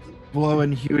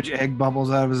 Blowing huge egg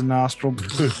bubbles out of his nostril.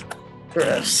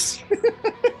 Gross.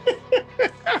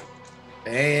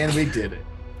 And we did it.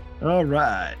 All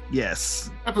right.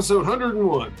 Yes. Episode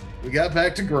 101. We got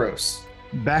back to gross.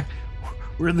 Back.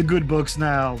 We're in the good books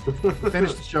now.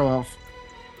 Finish the show off.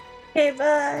 Okay,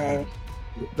 bye.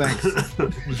 Thanks.